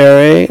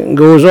commentary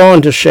goes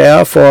on to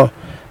share for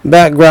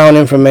background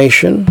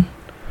information,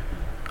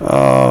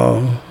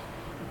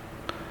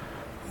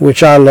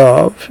 which I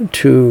love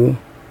to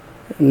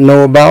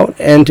know about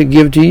and to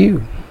give to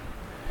you.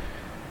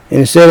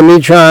 Instead of me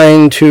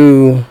trying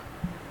to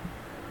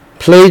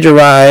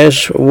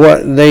plagiarize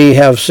what they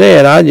have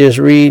said. I just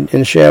read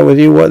and share with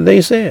you what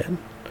they said.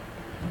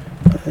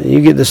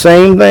 You get the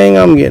same thing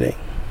I'm getting.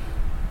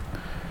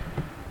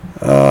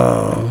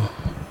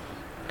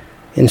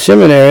 In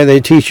seminary, they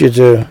teach you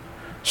to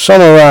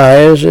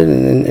summarize it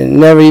and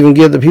never even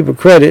give the people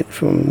credit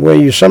from where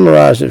you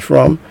summarized it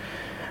from,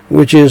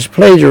 which is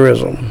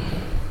plagiarism.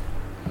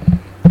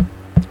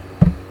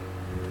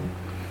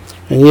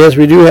 And yes,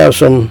 we do have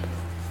some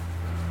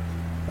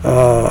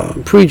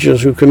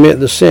preachers who commit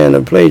the sin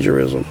of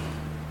plagiarism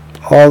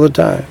all the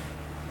time.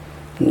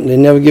 They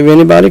never give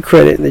anybody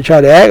credit. They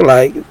try to act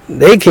like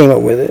they came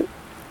up with it.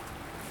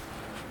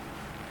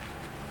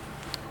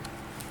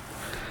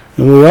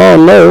 And we all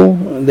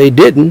know they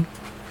didn't.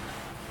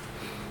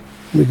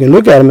 We can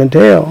look at them and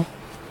tell.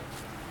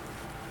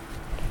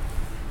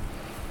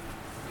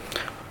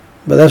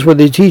 But that's what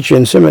they teach you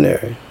in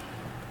seminary.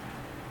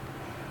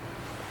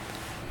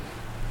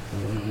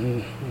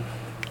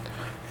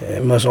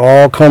 It must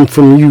all come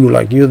from you,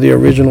 like you're the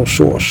original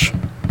source.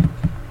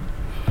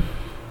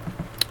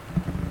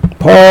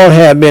 Paul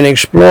had been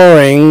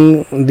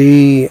exploring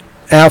the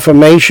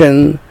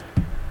affirmation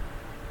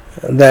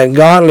that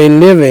godly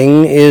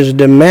living is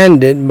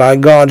demanded by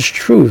God's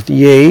truth,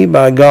 yea,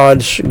 by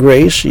God's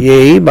grace,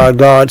 yea, by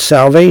God's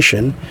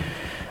salvation,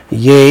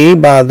 yea,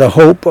 by the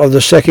hope of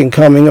the second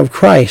coming of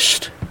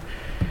Christ.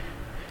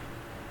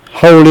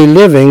 Holy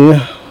living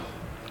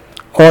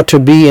ought to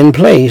be in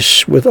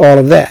place with all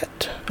of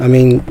that. I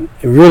mean,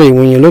 really,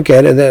 when you look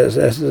at it,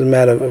 that's a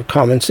matter of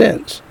common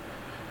sense.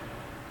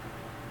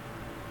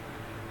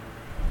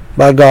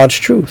 By God's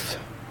truth.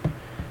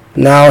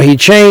 Now he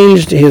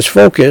changed his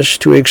focus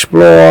to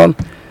explore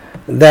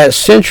that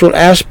central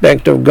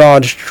aspect of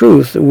God's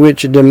truth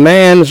which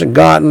demands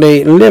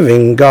godly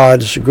living.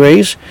 God's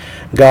grace,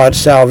 God's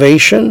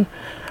salvation,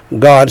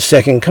 God's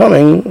second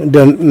coming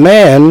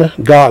demand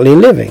godly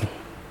living.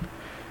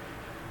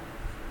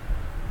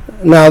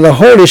 Now the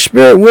Holy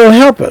Spirit will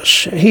help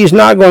us. He's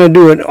not going to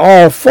do it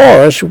all for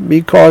us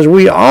because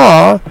we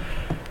are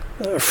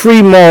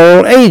free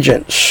moral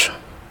agents.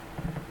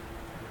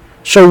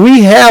 So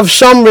we have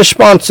some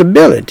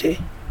responsibility.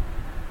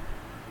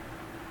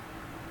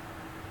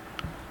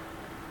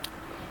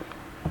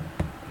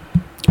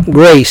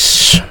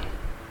 Grace.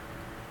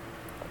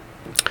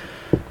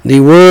 The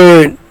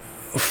word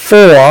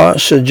for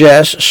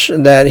suggests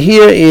that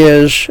here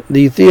is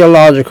the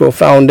theological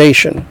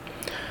foundation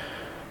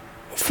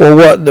for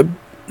what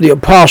the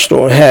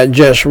apostle had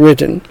just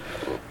written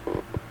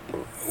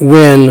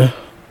when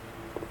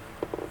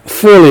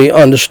fully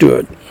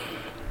understood.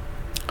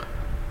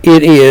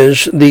 It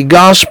is the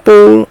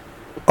gospel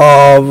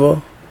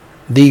of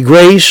the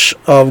grace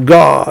of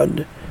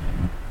God,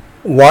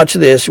 watch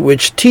this,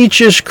 which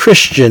teaches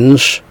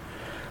Christians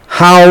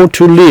how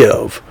to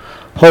live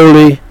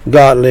holy,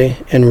 godly,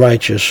 and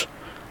righteous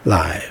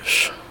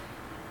lives.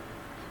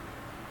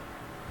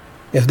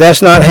 If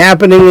that's not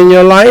happening in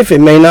your life, it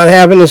may not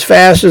happen as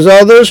fast as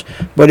others,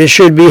 but it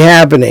should be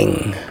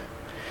happening.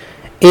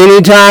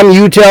 Anytime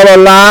you tell a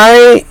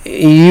lie,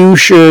 you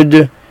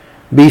should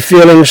be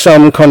feeling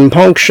some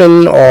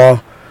compunction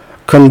or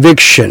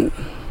conviction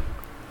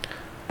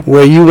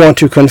where you want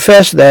to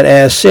confess that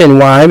as sin.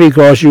 Why?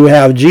 Because you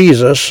have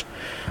Jesus,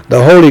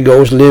 the Holy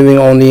Ghost, living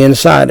on the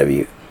inside of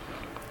you.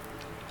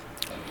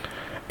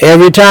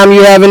 Every time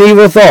you have an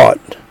evil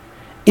thought,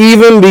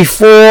 even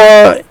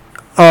before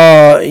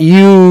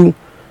you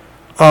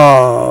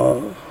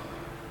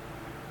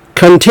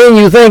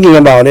continue thinking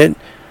about it,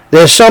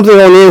 there's something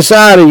on the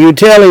inside of you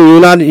telling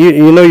you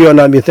you know you'll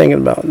not be thinking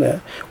about that.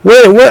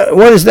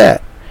 What is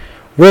that?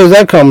 Where does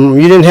that come from?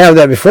 You didn't have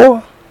that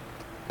before.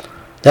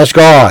 That's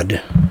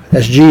God.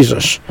 That's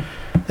Jesus.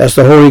 That's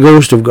the Holy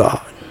Ghost of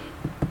God.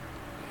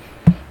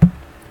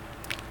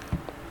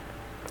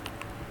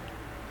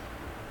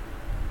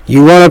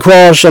 You run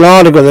across an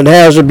article that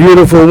has a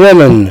beautiful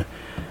woman.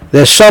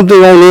 There's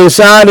something on the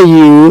inside of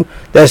you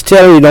that's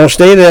telling you, don't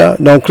stay there.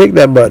 Don't click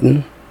that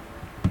button.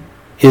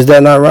 Is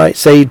that not right?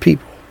 Saved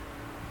people.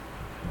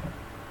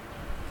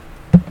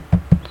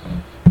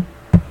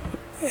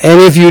 And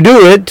if you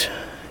do it,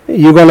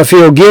 you're going to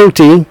feel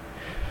guilty.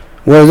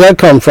 Where does that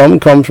come from?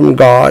 It comes from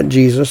God,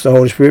 Jesus, the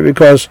Holy Spirit,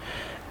 because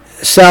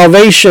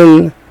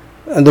salvation,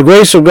 the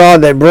grace of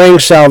God that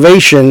brings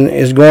salvation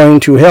is going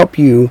to help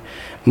you,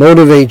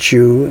 motivate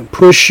you,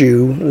 push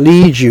you,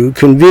 lead you,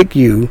 convict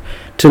you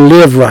to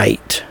live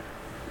right,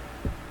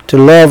 to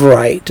love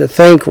right, to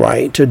think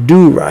right, to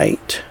do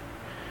right,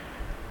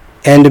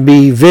 and to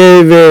be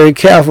very, very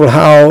careful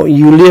how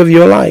you live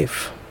your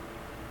life.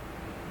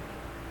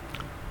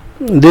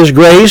 This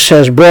grace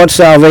has brought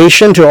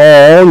salvation to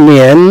all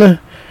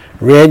men,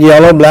 red,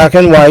 yellow, black,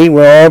 and white.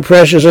 We're all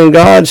precious in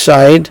God's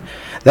sight.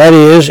 That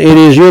is, it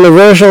is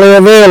universally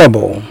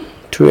available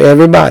to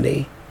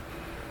everybody,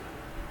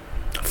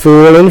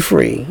 full and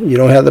free. You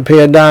don't have to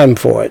pay a dime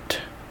for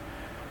it.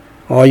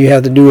 All you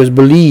have to do is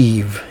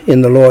believe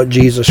in the Lord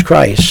Jesus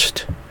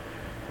Christ,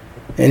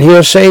 and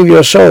He'll save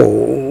your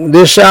soul.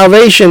 This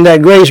salvation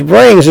that grace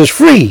brings is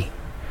free.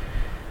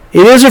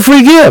 It is a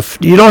free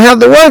gift. You don't have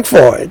to work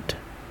for it.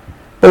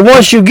 But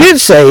once you get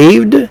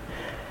saved,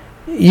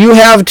 you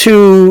have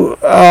to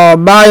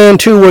buy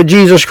into what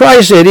Jesus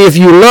Christ said. If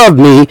you love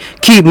me,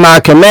 keep my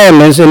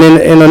commandments. And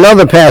in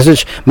another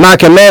passage, my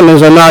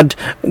commandments are not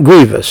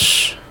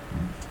grievous.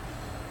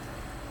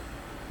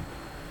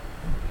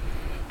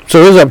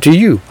 So it's up to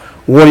you.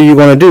 What are you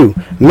going to do?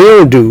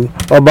 Meal do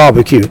or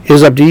barbecue?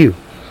 It's up to you.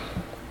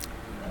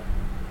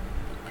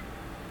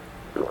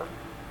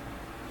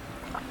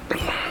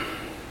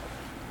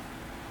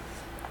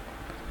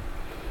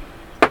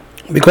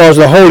 Because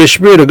the Holy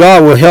Spirit of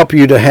God will help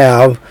you to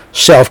have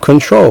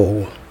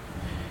self-control.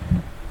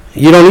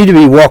 You don't need to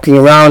be walking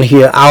around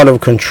here out of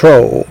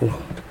control,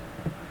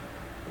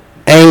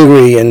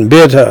 angry and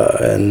bitter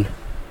and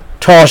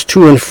tossed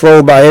to and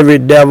fro by every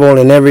devil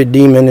and every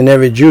demon and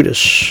every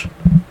Judas.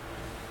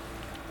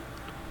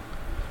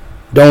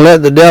 Don't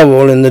let the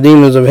devil and the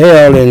demons of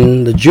hell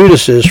and the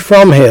Judases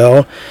from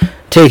hell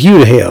take you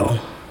to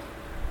hell,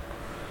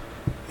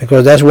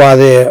 because that's why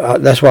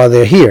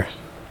they're here.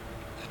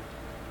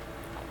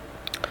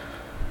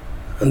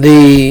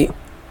 The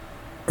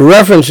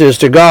references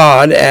to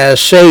God as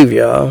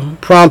Savior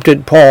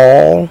prompted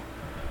Paul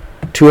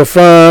to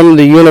affirm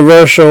the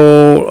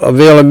universal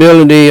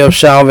availability of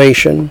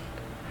salvation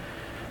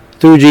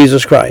through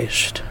Jesus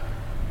Christ.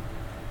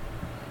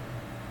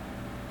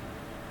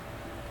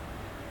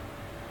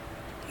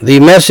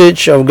 The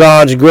message of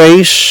God's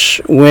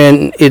grace,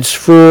 when its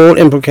full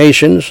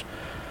implications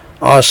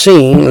are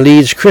seen,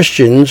 leads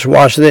Christians,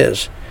 watch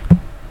this,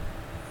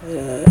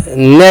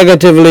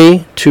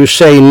 negatively to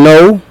say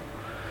no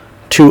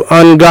to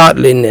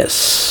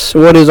ungodliness.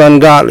 What is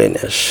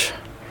ungodliness?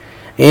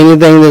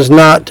 Anything that's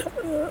not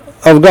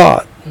of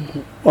God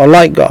or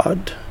like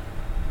God.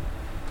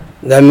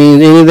 That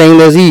means anything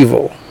that's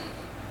evil,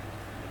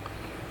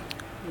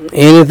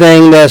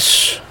 anything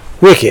that's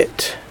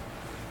wicked,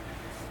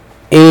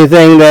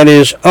 anything that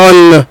is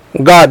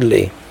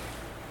ungodly.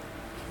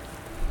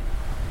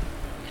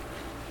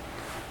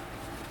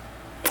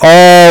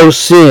 All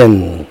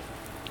sin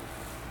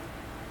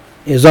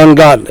is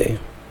ungodly.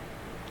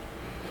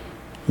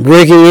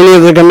 Breaking any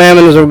of the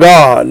commandments of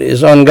God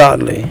is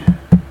ungodly.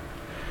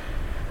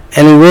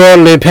 And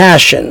worldly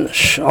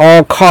passions,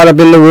 all caught up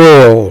in the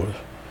world,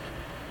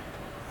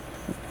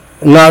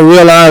 not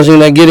realizing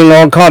that getting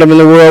all caught up in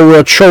the world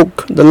will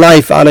choke the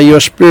life out of your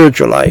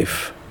spiritual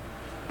life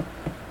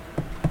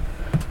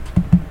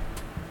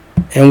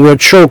and will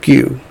choke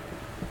you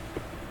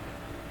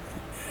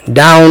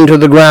down to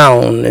the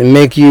ground and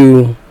make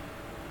you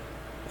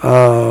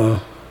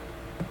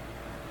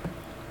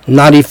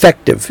not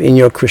effective in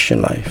your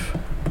Christian life.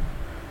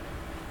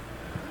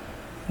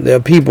 There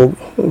are people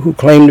who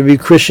claim to be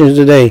Christians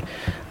today.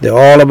 They're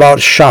all about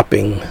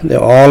shopping.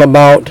 They're all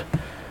about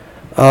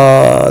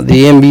the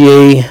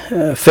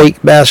NBA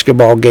fake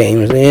basketball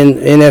games, the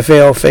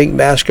NFL fake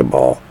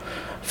basketball,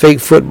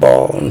 fake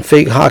football, and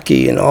fake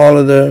hockey, and all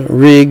of the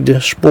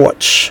rigged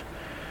sports.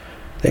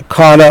 They're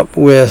caught up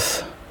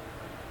with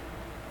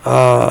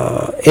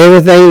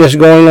everything that's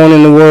going on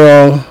in the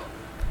world,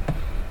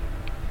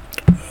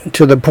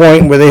 to the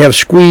point where they have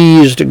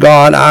squeezed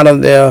God out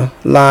of their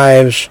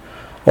lives,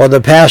 or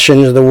the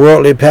passions, the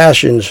worldly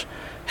passions,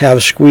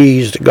 have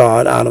squeezed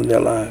God out of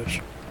their lives.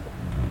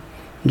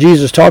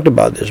 Jesus talked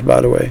about this, by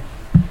the way.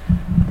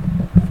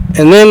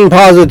 And then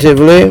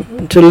positively,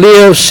 to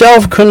live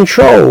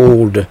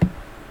self-controlled,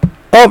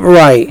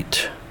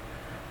 upright,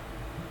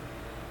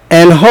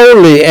 and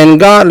holy and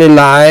godly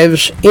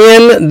lives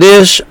in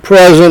this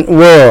present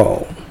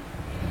world.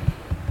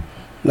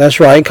 That's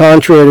right,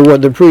 contrary to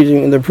what the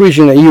preaching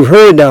that you've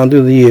heard down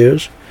through the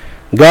years.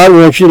 God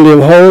wants you to live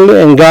holy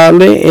and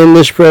godly in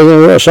this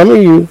present world. Some of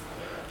you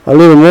are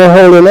living more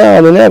holy now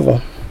than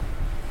ever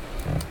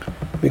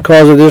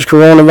because of this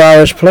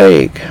coronavirus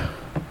plague.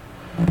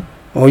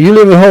 Oh, you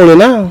living holy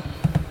now.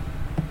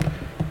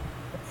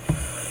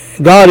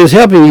 God is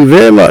helping you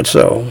very much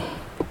so.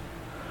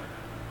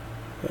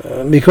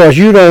 Because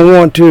you don't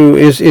want to,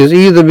 is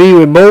either be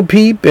with Bo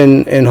Peep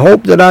and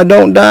hope that I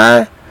don't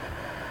die,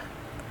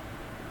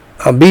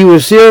 or be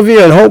with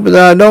Sylvia and hope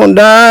that I don't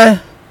die,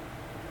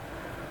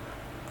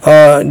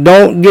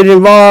 don't get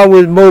involved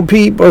with Bo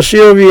Peep or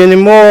Sylvia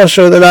anymore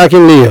so that I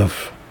can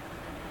live.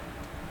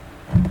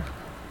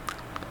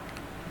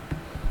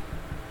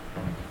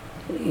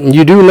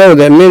 You do know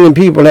that many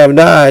people have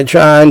died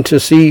trying to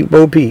see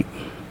Bo Peep,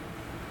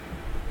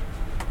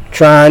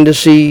 trying to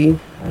see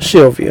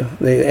Sylvia.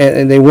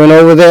 They went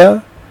over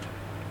there.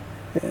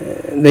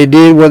 They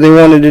did what they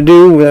wanted to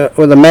do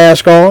with a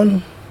mask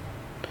on,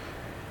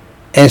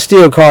 and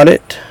still caught the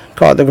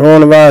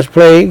coronavirus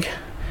plague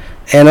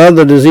and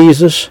other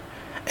diseases,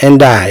 and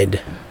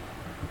died.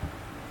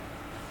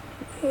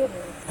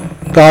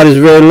 God is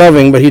very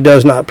loving, but he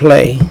does not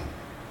play.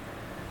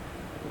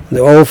 The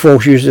old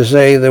folks used to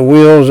say, the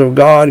wheels of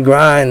God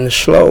grind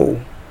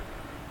slow,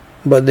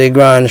 but they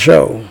grind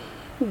sure.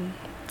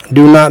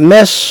 Do not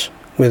mess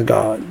with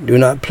God. Do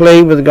not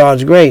play with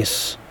God's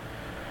grace.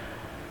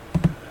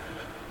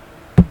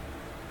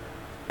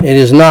 It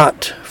is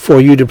not for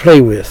you to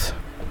play with.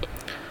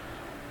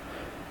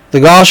 The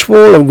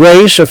gospel of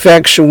grace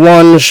affects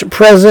one's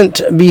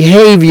present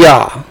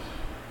behavior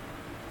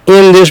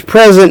in this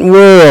present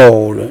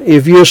world.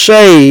 If you're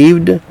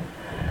saved,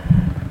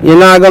 you're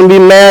not going to be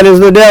mad as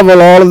the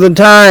devil all of the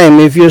time.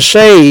 If you're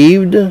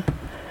saved,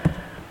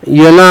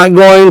 you're not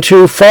going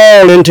to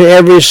fall into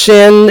every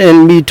sin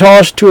and be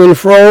tossed to and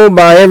fro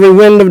by every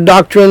wind of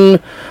doctrine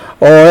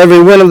or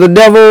every wind of the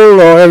devil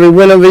or every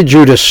wind of a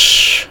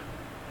Judas.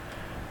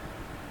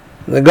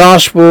 The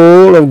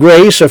gospel of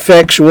grace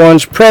affects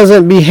one's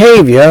present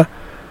behavior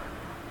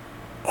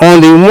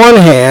on the one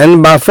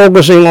hand by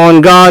focusing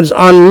on God's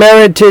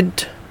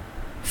unmerited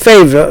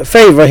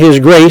favor, His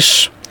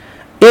grace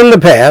in the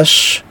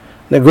past,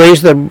 the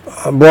grace that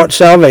brought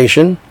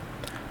salvation.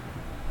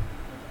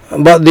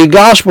 But the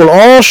gospel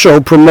also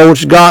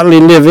promotes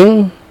godly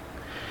living,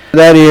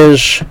 that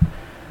is,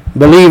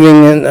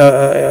 believing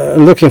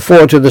and looking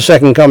forward to the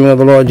second coming of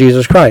the Lord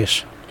Jesus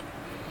Christ.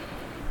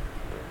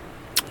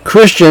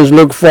 Christians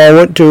look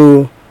forward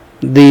to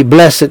the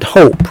blessed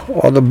hope,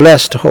 or the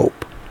blessed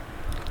hope,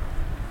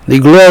 the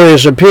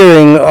glorious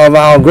appearing of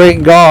our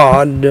great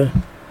God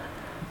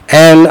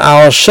and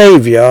our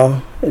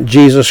Savior,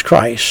 Jesus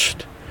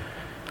Christ.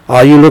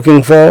 Are you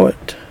looking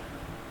forward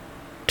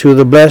to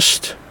the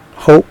blessed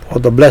hope, or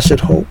the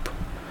blessed hope?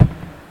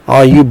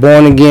 Are you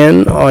born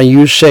again? Are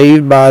you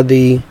saved by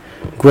the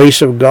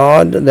grace of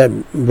God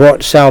that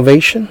brought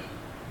salvation?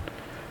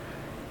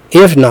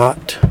 If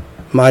not,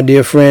 my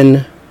dear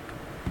friend,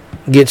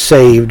 get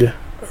saved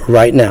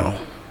right now.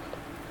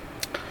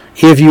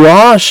 If you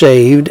are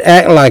saved,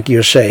 act like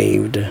you're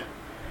saved,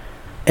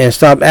 and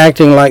stop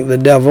acting like the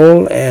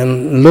devil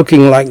and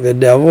looking like the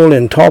devil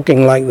and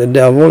talking like the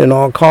devil and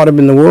all caught up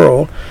in the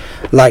world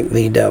like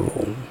the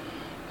devil.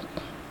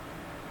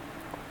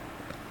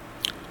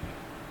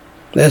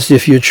 That's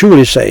if you're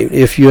truly saved.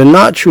 If you're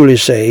not truly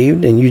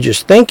saved and you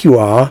just think you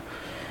are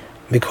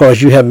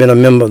because you have been a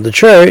member of the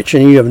church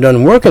and you have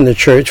done work in the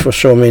church for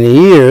so many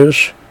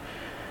years,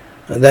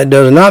 that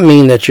does not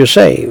mean that you're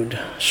saved.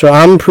 So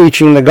I'm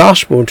preaching the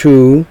gospel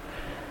to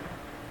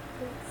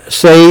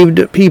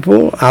saved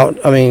people I'm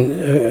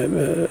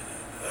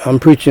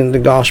preaching the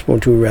gospel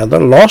to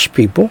lost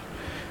people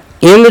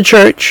in the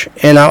church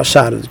and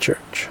outside of the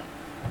church.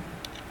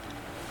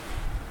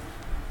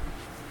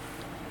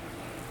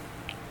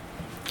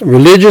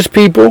 Religious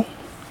people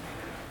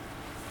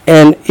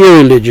and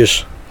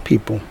irreligious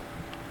people.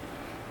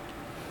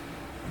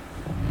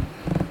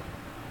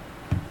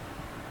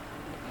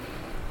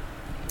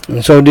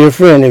 And so, dear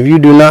friend, if you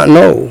do not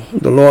know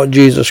the Lord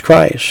Jesus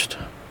Christ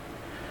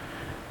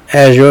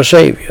as your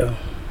Savior,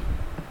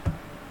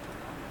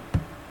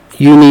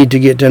 you need to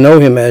get to know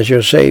Him as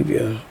your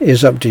Savior.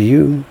 It's up to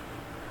you.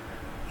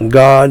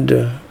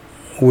 God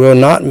will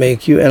not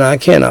make you, and I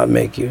cannot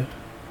make you.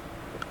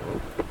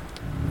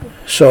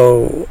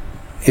 So,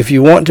 if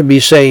you want to be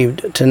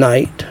saved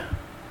tonight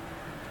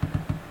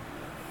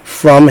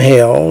from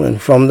hell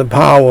and from the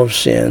power of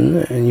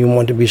sin, and you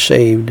want to be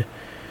saved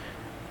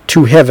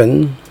to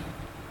heaven,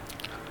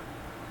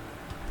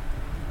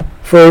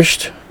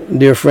 first,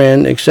 dear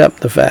friend,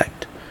 accept the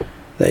fact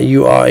that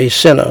you are a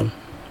sinner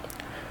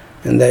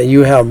and that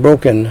you have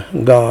broken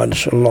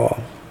God's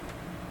law.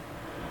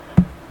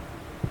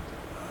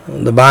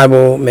 The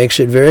Bible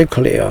makes it very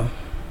clear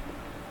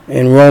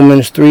in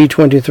Romans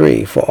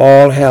 3:23, for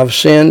all have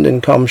sinned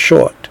and come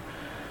short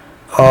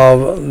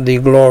of the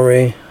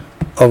glory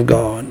of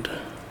God.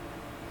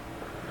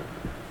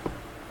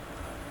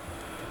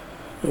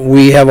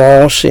 We have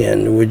all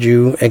sinned. Would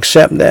you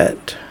accept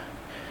that?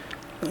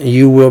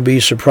 You will be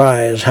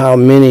surprised how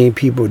many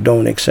people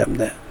don't accept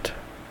that.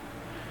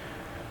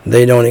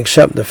 They don't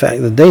accept the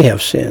fact that they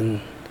have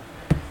sinned.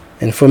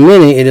 And for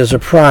many, it is a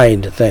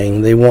pride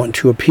thing. They want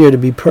to appear to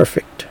be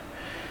perfect.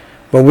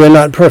 But we're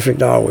not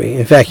perfect, are we?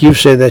 In fact, you've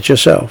said that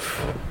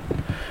yourself.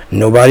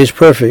 Nobody's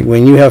perfect.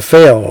 When you have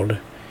failed,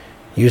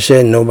 you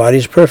said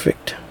nobody's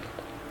perfect.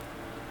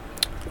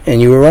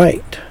 And you were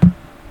right.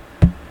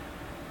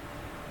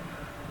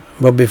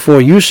 But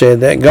before you said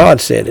that, God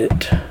said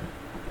it.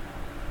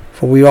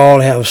 For we all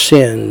have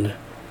sinned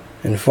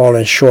and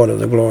fallen short of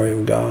the glory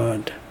of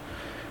God.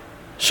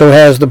 So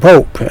has the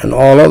Pope and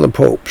all other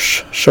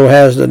popes. So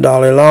has the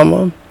Dalai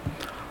Lama,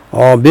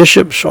 all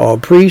bishops, all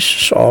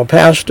priests, all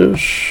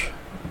pastors,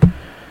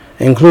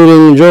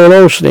 including Joel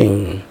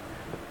Osteen,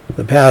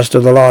 the pastor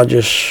of the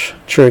largest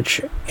church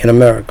in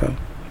America.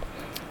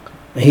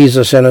 He's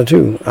a sinner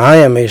too. I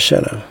am a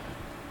sinner.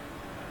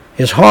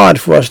 It's hard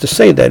for us to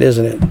say that,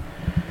 isn't it?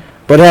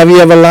 But have you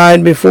ever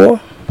lied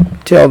before?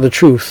 Tell the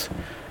truth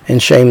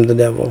and shame the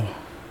devil.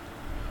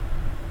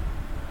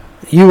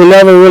 You will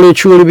never really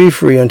truly be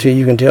free until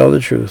you can tell the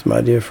truth, my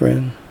dear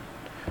friend,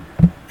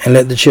 and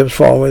let the chips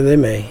fall where they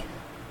may.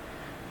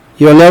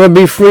 You'll never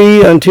be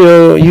free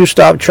until you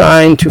stop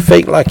trying to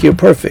fake like you're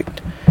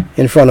perfect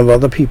in front of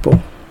other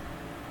people.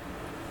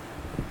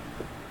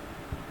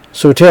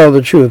 So tell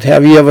the truth.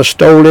 Have you ever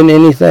stolen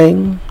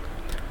anything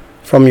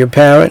from your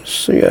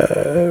parents?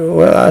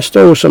 Well, I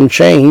stole some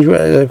change.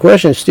 Well, the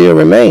question still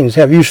remains,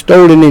 have you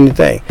stolen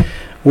anything,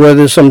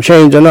 whether it's some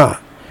change or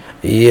not?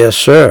 Yes,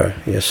 sir.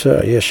 Yes,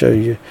 sir. Yes,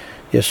 sir.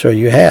 Yes, sir,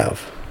 you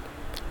have.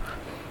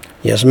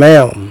 Yes,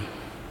 ma'am.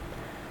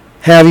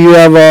 Have you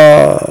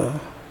ever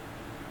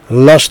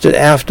lusted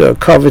after,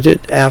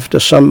 coveted after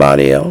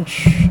somebody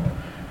else?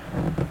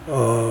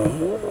 Or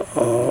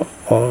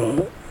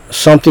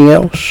something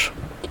else?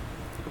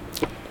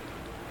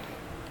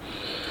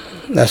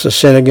 That's a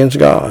sin against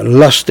God.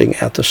 Lusting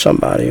after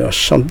somebody or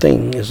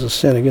something is a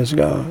sin against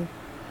God.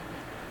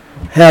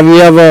 Have you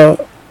ever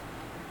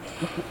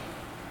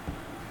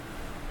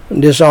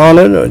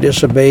dishonored or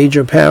disobeyed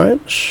your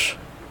parents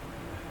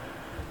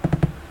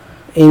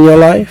in your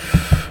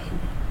life?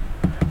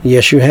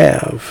 Yes, you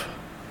have.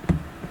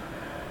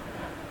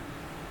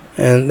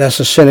 And that's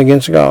a sin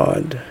against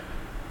God.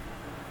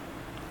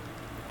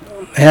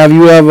 Have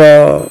you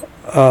ever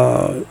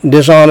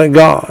dishonored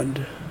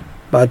God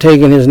by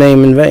taking his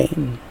name in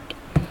vain,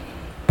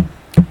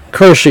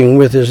 cursing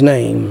with his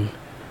name,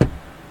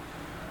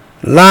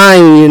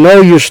 lying? You know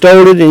you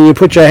stole it, and you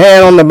put your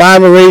hand on the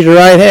Bible, raise your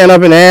right hand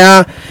up in the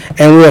air,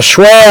 and will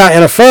swear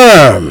and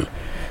affirm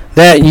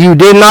that you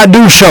did not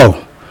do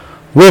so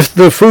with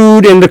the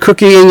food and the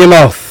cookie in your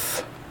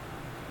mouth.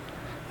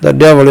 The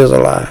devil is a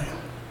lie.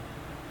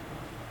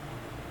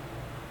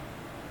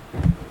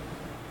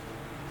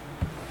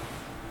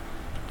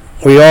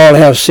 We all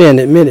have sin,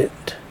 admit it.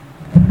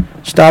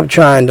 Stop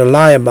trying to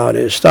lie about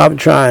it. Stop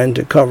trying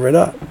to cover it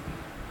up.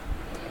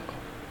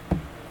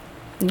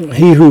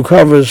 He who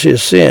covers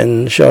his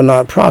sin shall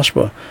not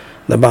prosper,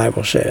 the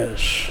Bible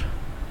says.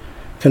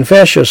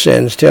 Confess your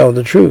sins, tell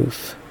the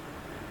truth,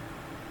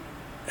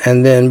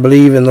 and then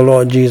believe in the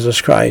Lord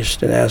Jesus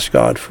Christ and ask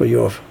God for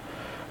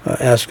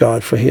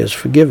his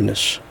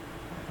forgiveness,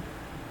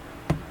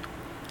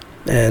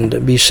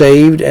 and be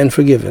saved and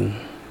forgiven.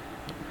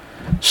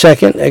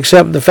 Second,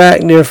 accept the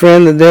fact, dear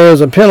friend, that there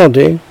is a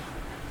penalty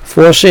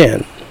for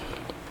sin.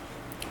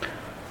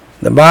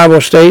 The Bible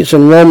states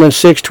in Romans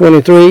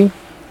 6:23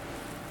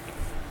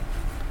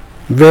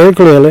 very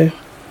clearly,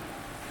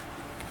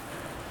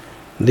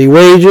 the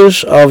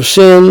wages of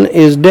sin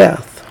is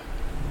death.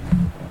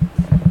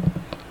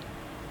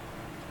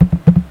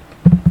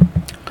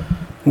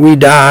 We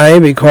die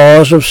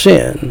because of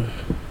sin.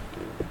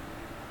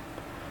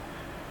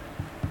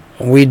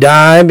 We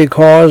die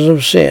because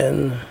of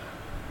sin.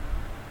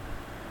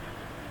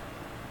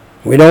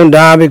 We don't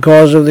die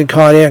because of the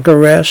cardiac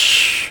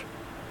arrest.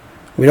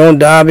 We don't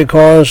die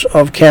because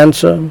of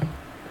cancer.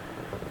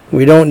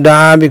 We don't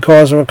die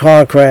because of a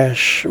car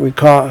crash. We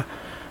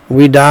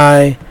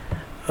die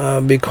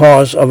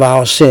because of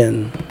our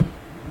sin.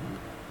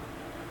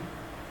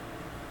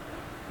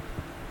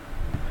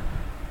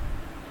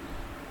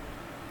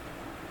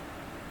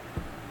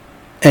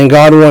 And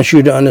God wants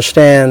you to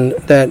understand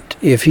that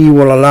if he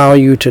will allow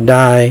you to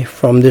die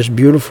from this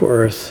beautiful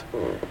earth,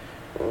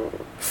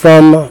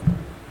 from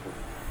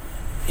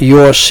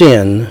your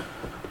sin,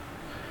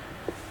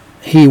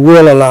 he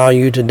will allow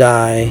you to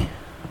die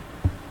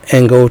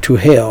and go to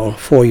hell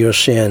for your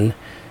sin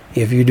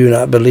if you do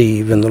not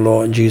believe in the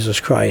Lord Jesus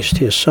Christ,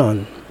 his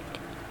Son.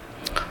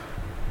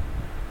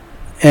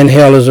 And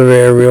hell is a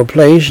very real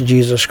place.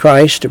 Jesus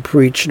Christ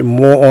preached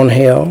more on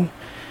hell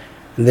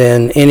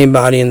than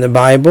anybody in the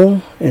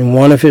Bible. In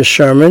one of his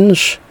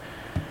sermons,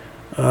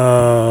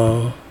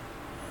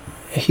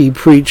 he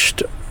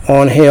preached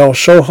on hell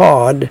so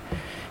hard,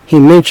 he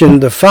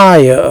mentioned the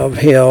fire of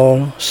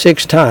hell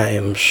 6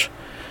 times.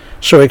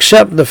 So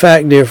accept the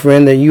fact, dear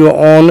friend, that you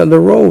are on the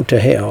road to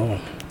hell.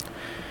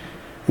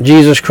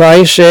 Jesus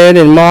Christ said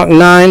in Mark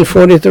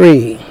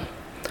 9:43,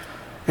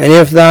 "And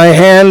if thy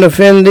hand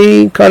offend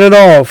thee, cut it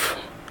off.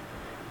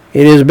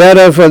 It is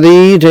better for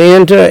thee to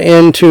enter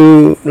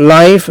into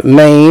life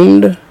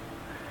maimed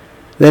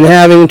than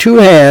having 2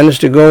 hands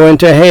to go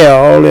into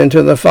hell,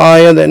 into the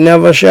fire that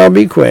never shall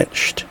be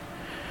quenched,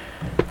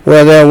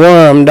 where their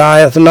worm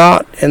dieth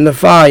not, and the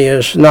fire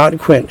is not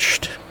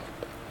quenched.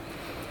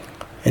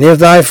 And if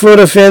thy foot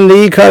offend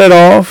thee, cut it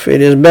off.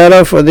 It is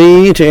better for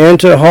thee to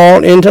enter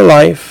halt into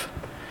life,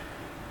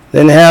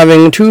 than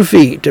having 2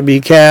 feet to be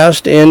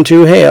cast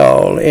into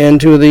hell,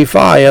 into the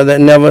fire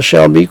that never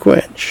shall be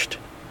quenched,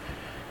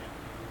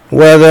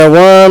 where their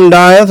worm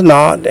dieth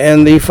not,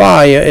 and the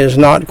fire is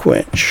not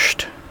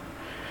quenched.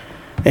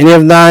 And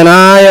if thine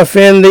eye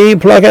offend thee,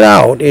 pluck it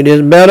out. It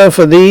is better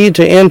for thee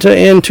to enter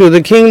into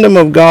the kingdom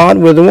of God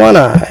with 1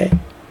 eye,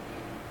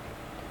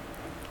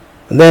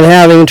 than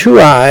having 2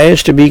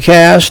 eyes to be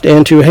cast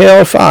into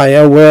hell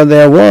fire, where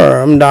their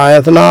worm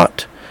dieth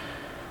not,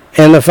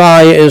 and the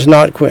fire is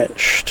not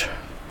quenched."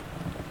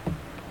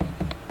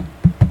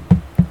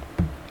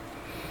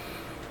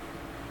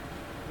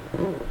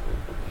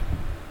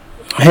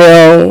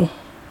 Hell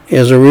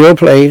is a real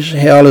place.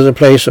 Hell is a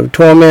place of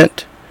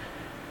torment.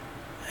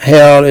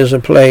 Hell is a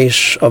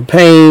place of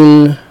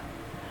pain.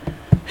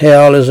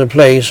 Hell is a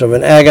place of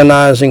an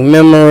agonizing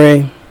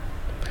memory.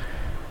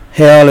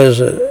 Hell is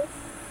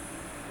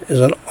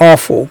an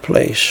awful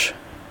place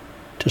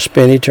to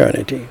spend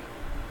eternity.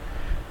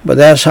 But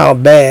that's how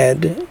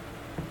bad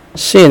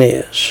sin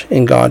is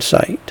in God's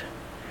sight.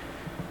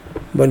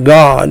 But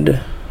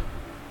God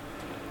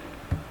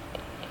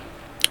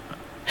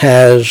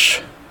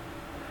has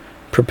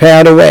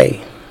prepared a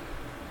way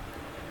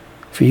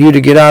for you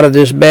to get out of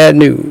this bad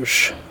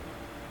news.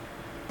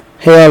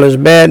 Hell is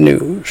bad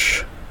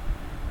news.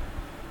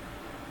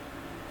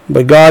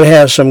 But God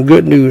has some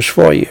good news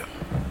for you.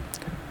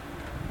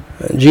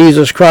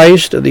 Jesus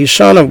Christ, the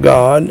Son of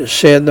God,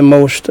 said the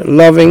most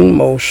loving,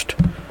 most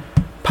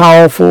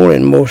powerful,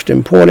 and most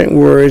important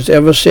words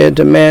ever said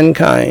to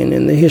mankind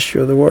in the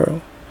history of the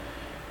world.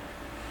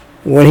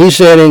 When he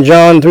said in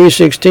John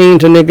 3:16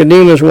 to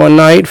Nicodemus one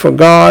night, "For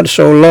God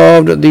so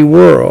loved the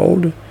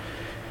world,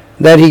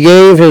 that he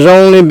gave his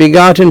only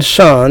begotten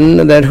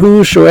Son, that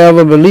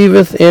whosoever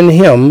believeth in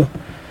him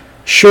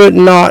should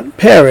not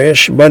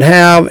perish, but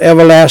have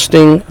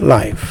everlasting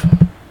life."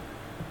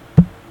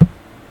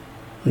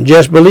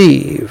 Just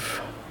believe,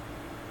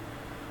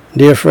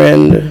 dear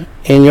friend,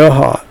 in your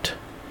heart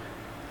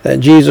that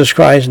Jesus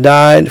Christ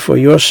died for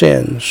your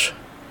sins,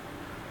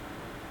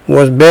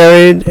 was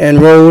buried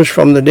and rose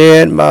from the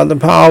dead by the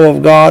power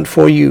of God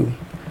for you,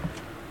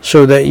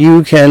 so that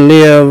you can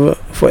live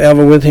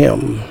forever with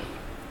him.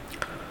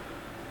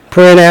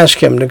 Pray and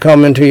ask him to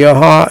come into your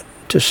heart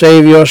to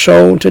save your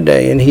soul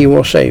today, and he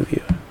will save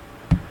you.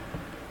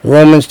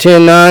 Romans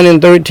 10:9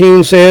 and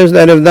 13 says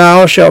that if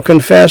thou shalt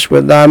confess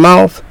with thy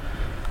mouth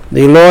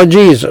the Lord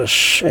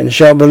Jesus, and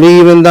shalt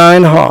believe in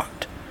thine heart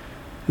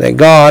that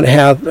God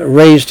hath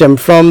raised him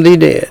from the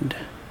dead,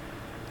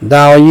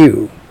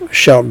 you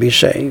shalt be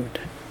saved.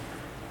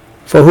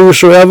 For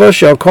whosoever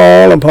shall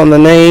call upon the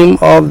name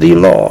of the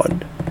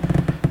Lord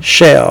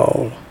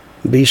shall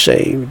be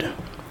saved.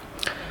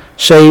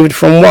 Saved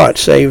from what?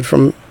 Saved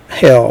from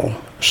hell.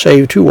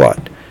 Saved to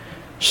what?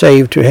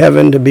 Saved to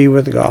heaven, to be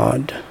with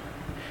God.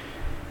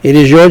 It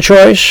is your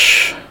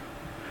choice.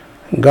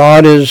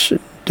 God has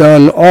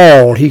done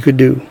all he could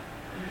do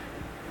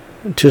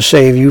to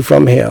save you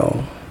from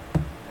hell.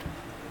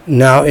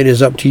 Now it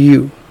is up to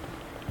you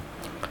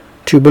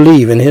to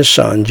believe in his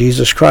Son,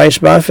 Jesus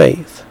Christ, by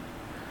faith.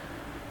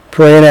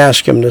 Pray and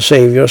ask him to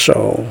save your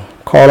soul.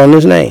 Call on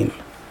his name,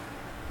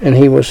 and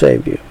he will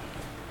save you.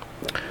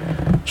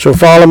 So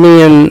follow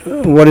me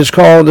in what is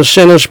called the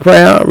sinner's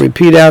prayer.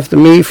 Repeat after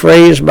me,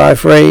 phrase by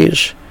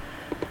phrase,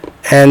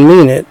 and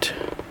mean it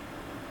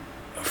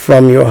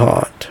from your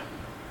heart.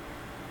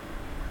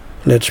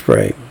 Let's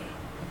pray.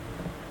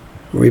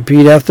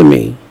 Repeat after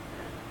me.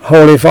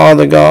 Holy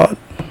Father God,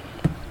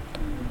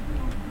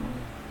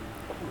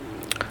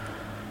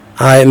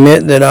 I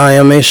admit that I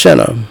am a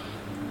sinner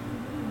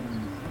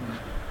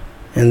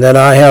and that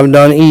I have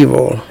done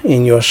evil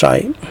in your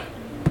sight.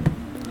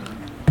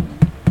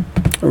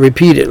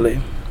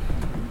 Repeatedly,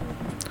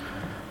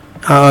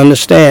 I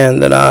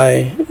understand that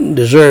I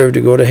deserve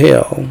to go to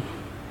hell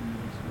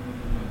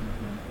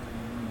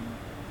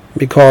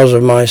because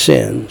of my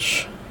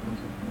sins.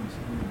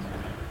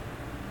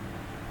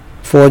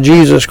 For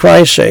Jesus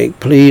Christ's sake,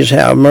 please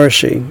have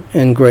mercy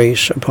and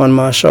grace upon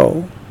my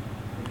soul.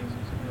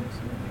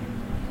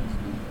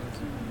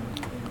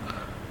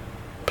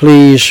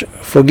 Please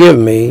forgive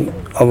me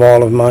of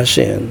all of my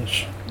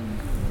sins.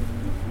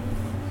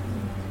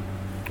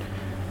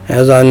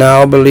 As I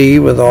now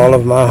believe with all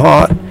of my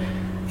heart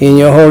in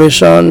your Holy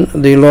Son,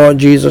 the Lord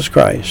Jesus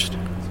Christ,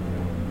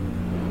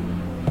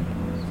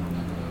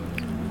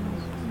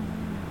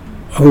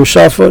 who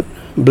suffered,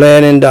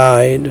 bled, and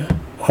died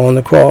on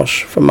the cross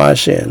for my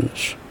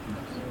sins,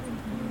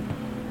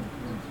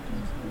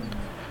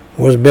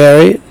 was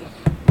buried,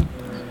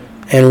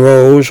 and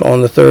rose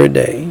on the third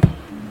day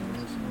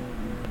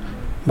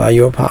by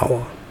your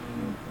power.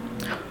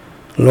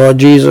 Lord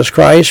Jesus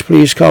Christ,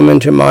 please come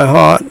into my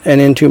heart and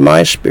into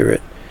my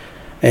spirit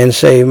and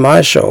save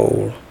my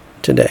soul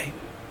today.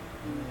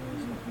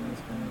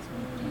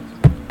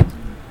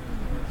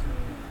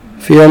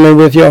 Fill me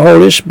with your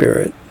Holy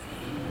Spirit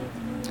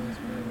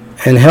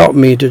and help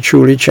me to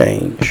truly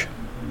change.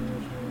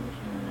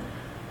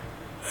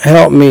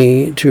 Help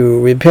me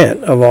to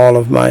repent of all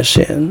of my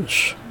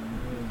sins.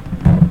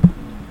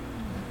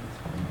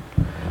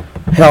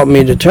 Help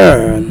me to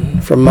turn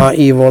from my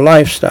evil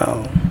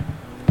lifestyle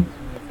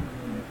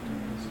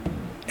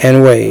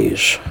and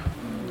ways.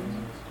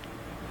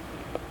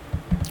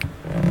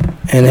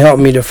 And help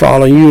me to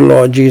follow you,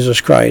 Lord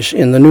Jesus Christ,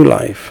 in the new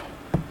life.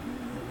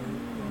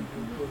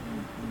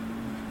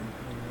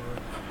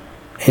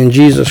 In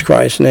Jesus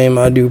Christ's name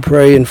I do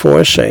pray, and for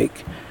his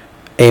sake,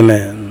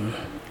 amen.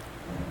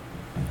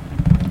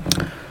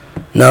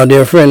 Now,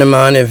 dear friend of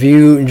mine, if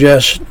you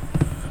just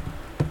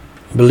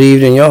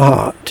believed in your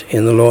heart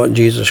in the Lord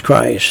Jesus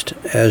Christ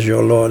as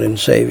your Lord and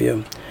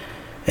Savior,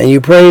 and you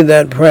prayed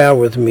that prayer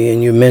with me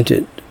and you meant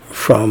it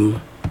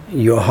from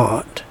your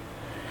heart,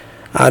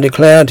 I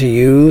declare to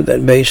you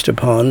that based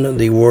upon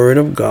the Word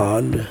of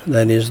God,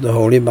 that is the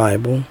Holy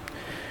Bible,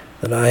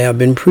 that I have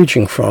been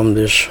preaching from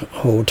this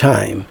whole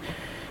time,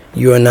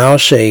 you are now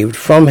saved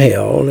from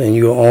hell and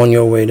you are on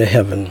your way to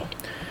heaven.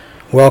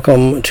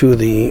 Welcome to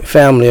the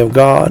family of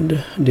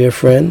God, dear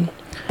friend.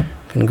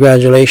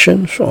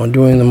 Congratulations on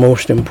doing the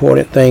most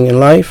important thing in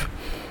life,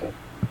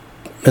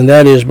 and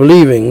that is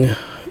believing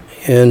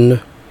in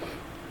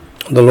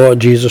the Lord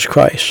Jesus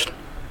Christ,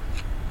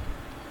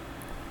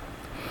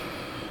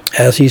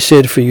 as he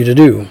said for you to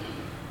do,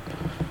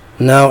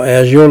 now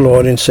as your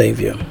Lord and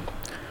Savior.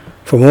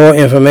 For more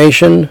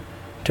information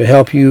to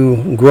help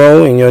you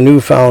grow in your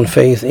newfound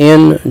faith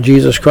in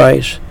Jesus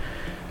Christ,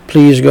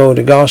 please go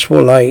to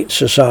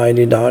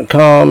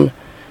GospelLightSociety.com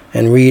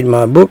and read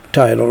my book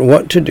titled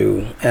What to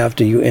Do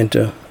After You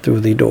Enter Through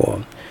the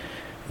Door.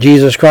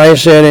 Jesus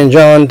Christ said in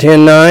John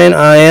 10:9,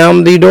 I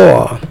am the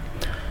door.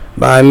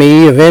 By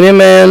me, if any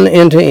man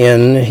enter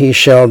in, he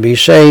shall be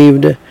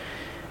saved,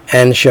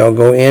 and shall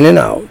go in and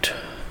out,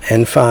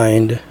 and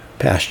find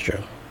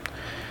pasture.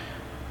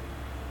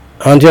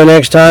 Until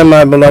next time,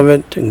 my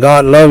beloved,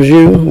 God loves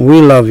you, we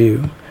love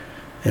you,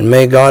 and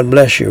may God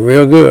bless you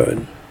real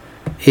good,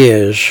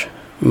 is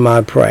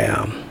my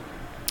prayer.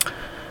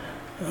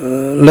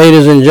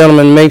 Ladies and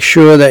gentlemen, make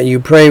sure that you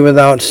pray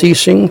without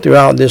ceasing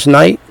throughout this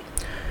night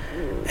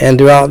and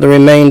throughout the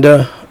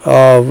remainder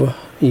of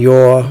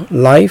your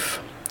life.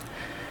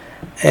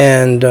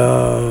 And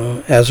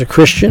as a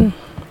Christian,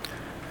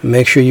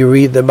 make sure you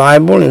read the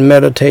Bible and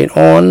meditate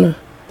on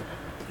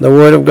the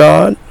Word of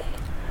God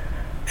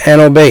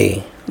and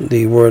obey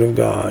the Word of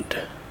God.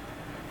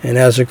 And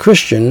as a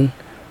Christian,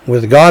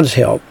 with God's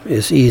help,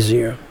 it's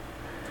easier.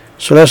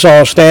 So let's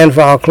all stand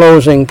for our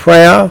closing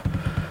prayer.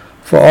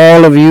 For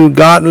all of you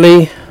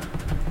godly,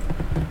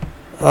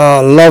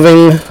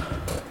 loving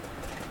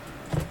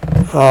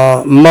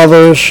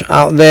mothers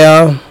out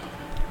there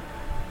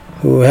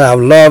who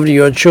have loved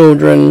your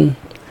children,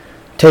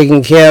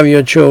 taken care of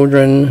your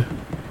children,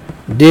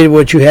 did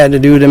what you had to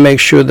do to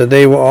make sure that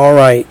they were all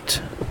right.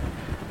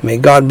 May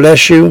God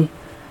bless you.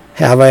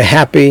 Have a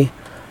happy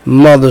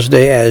Mother's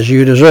Day as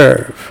you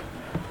deserve.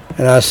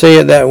 And I say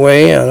it that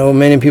way. I know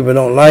many people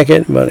don't like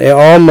it, but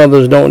all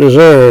mothers don't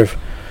deserve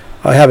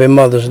a happy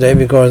Mother's Day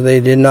because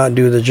they did not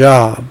do the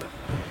job.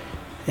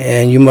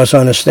 And you must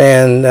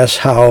understand that's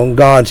how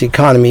God's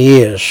economy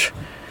is.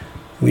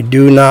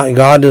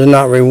 God does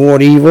not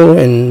reward evil,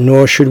 and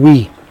nor should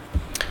we.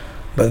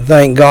 But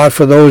thank God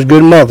for those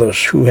good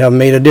mothers who have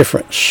made a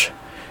difference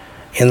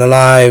in the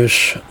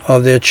lives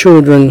of their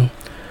children,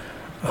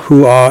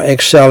 who are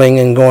excelling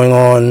and going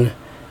on,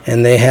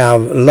 and they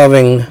have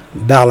loving,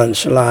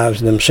 balanced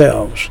lives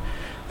themselves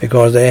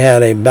because they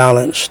had a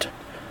balanced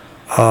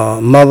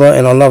mother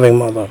and a loving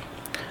mother.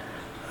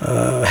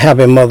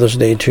 Happy Mother's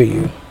Day to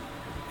you.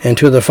 And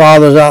to the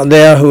fathers out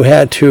there who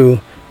had to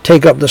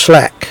take up the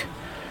slack,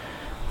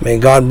 may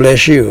God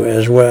bless you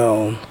as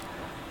well.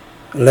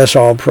 Let's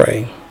all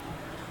pray.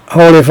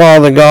 Holy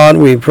Father God,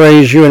 we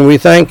praise you and we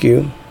thank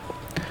you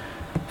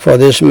for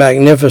this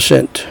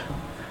magnificent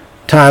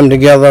time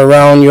together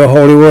around your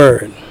holy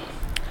word.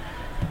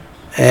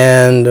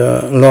 And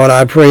Lord,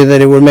 I pray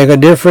that it would make a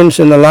difference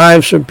in the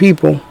lives of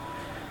people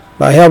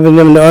by helping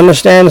them to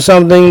understand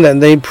something that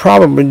they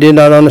probably did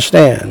not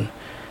understand.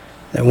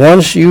 That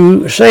once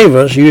you save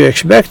us, you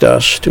expect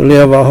us to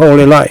live a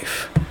holy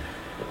life.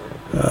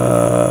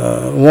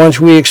 Once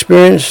we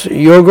experience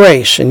your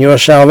grace and your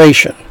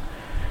salvation,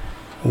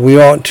 we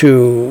ought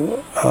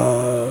to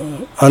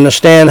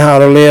understand how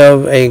to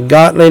live a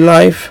godly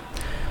life,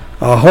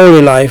 a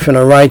holy life, and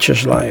a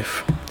righteous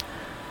life.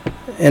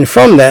 And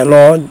from that,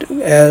 Lord,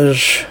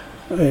 as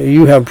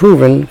you have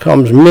proven,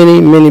 comes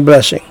many, many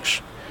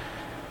blessings.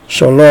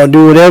 So, Lord,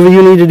 do whatever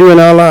you need to do in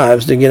our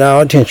lives to get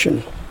our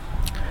attention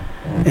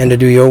and to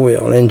do your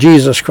will. In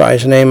Jesus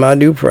Christ's name I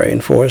do pray,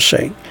 and for his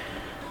sake,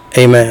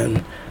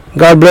 amen.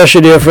 God bless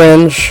you, dear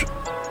friends.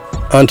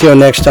 Until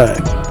next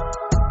time.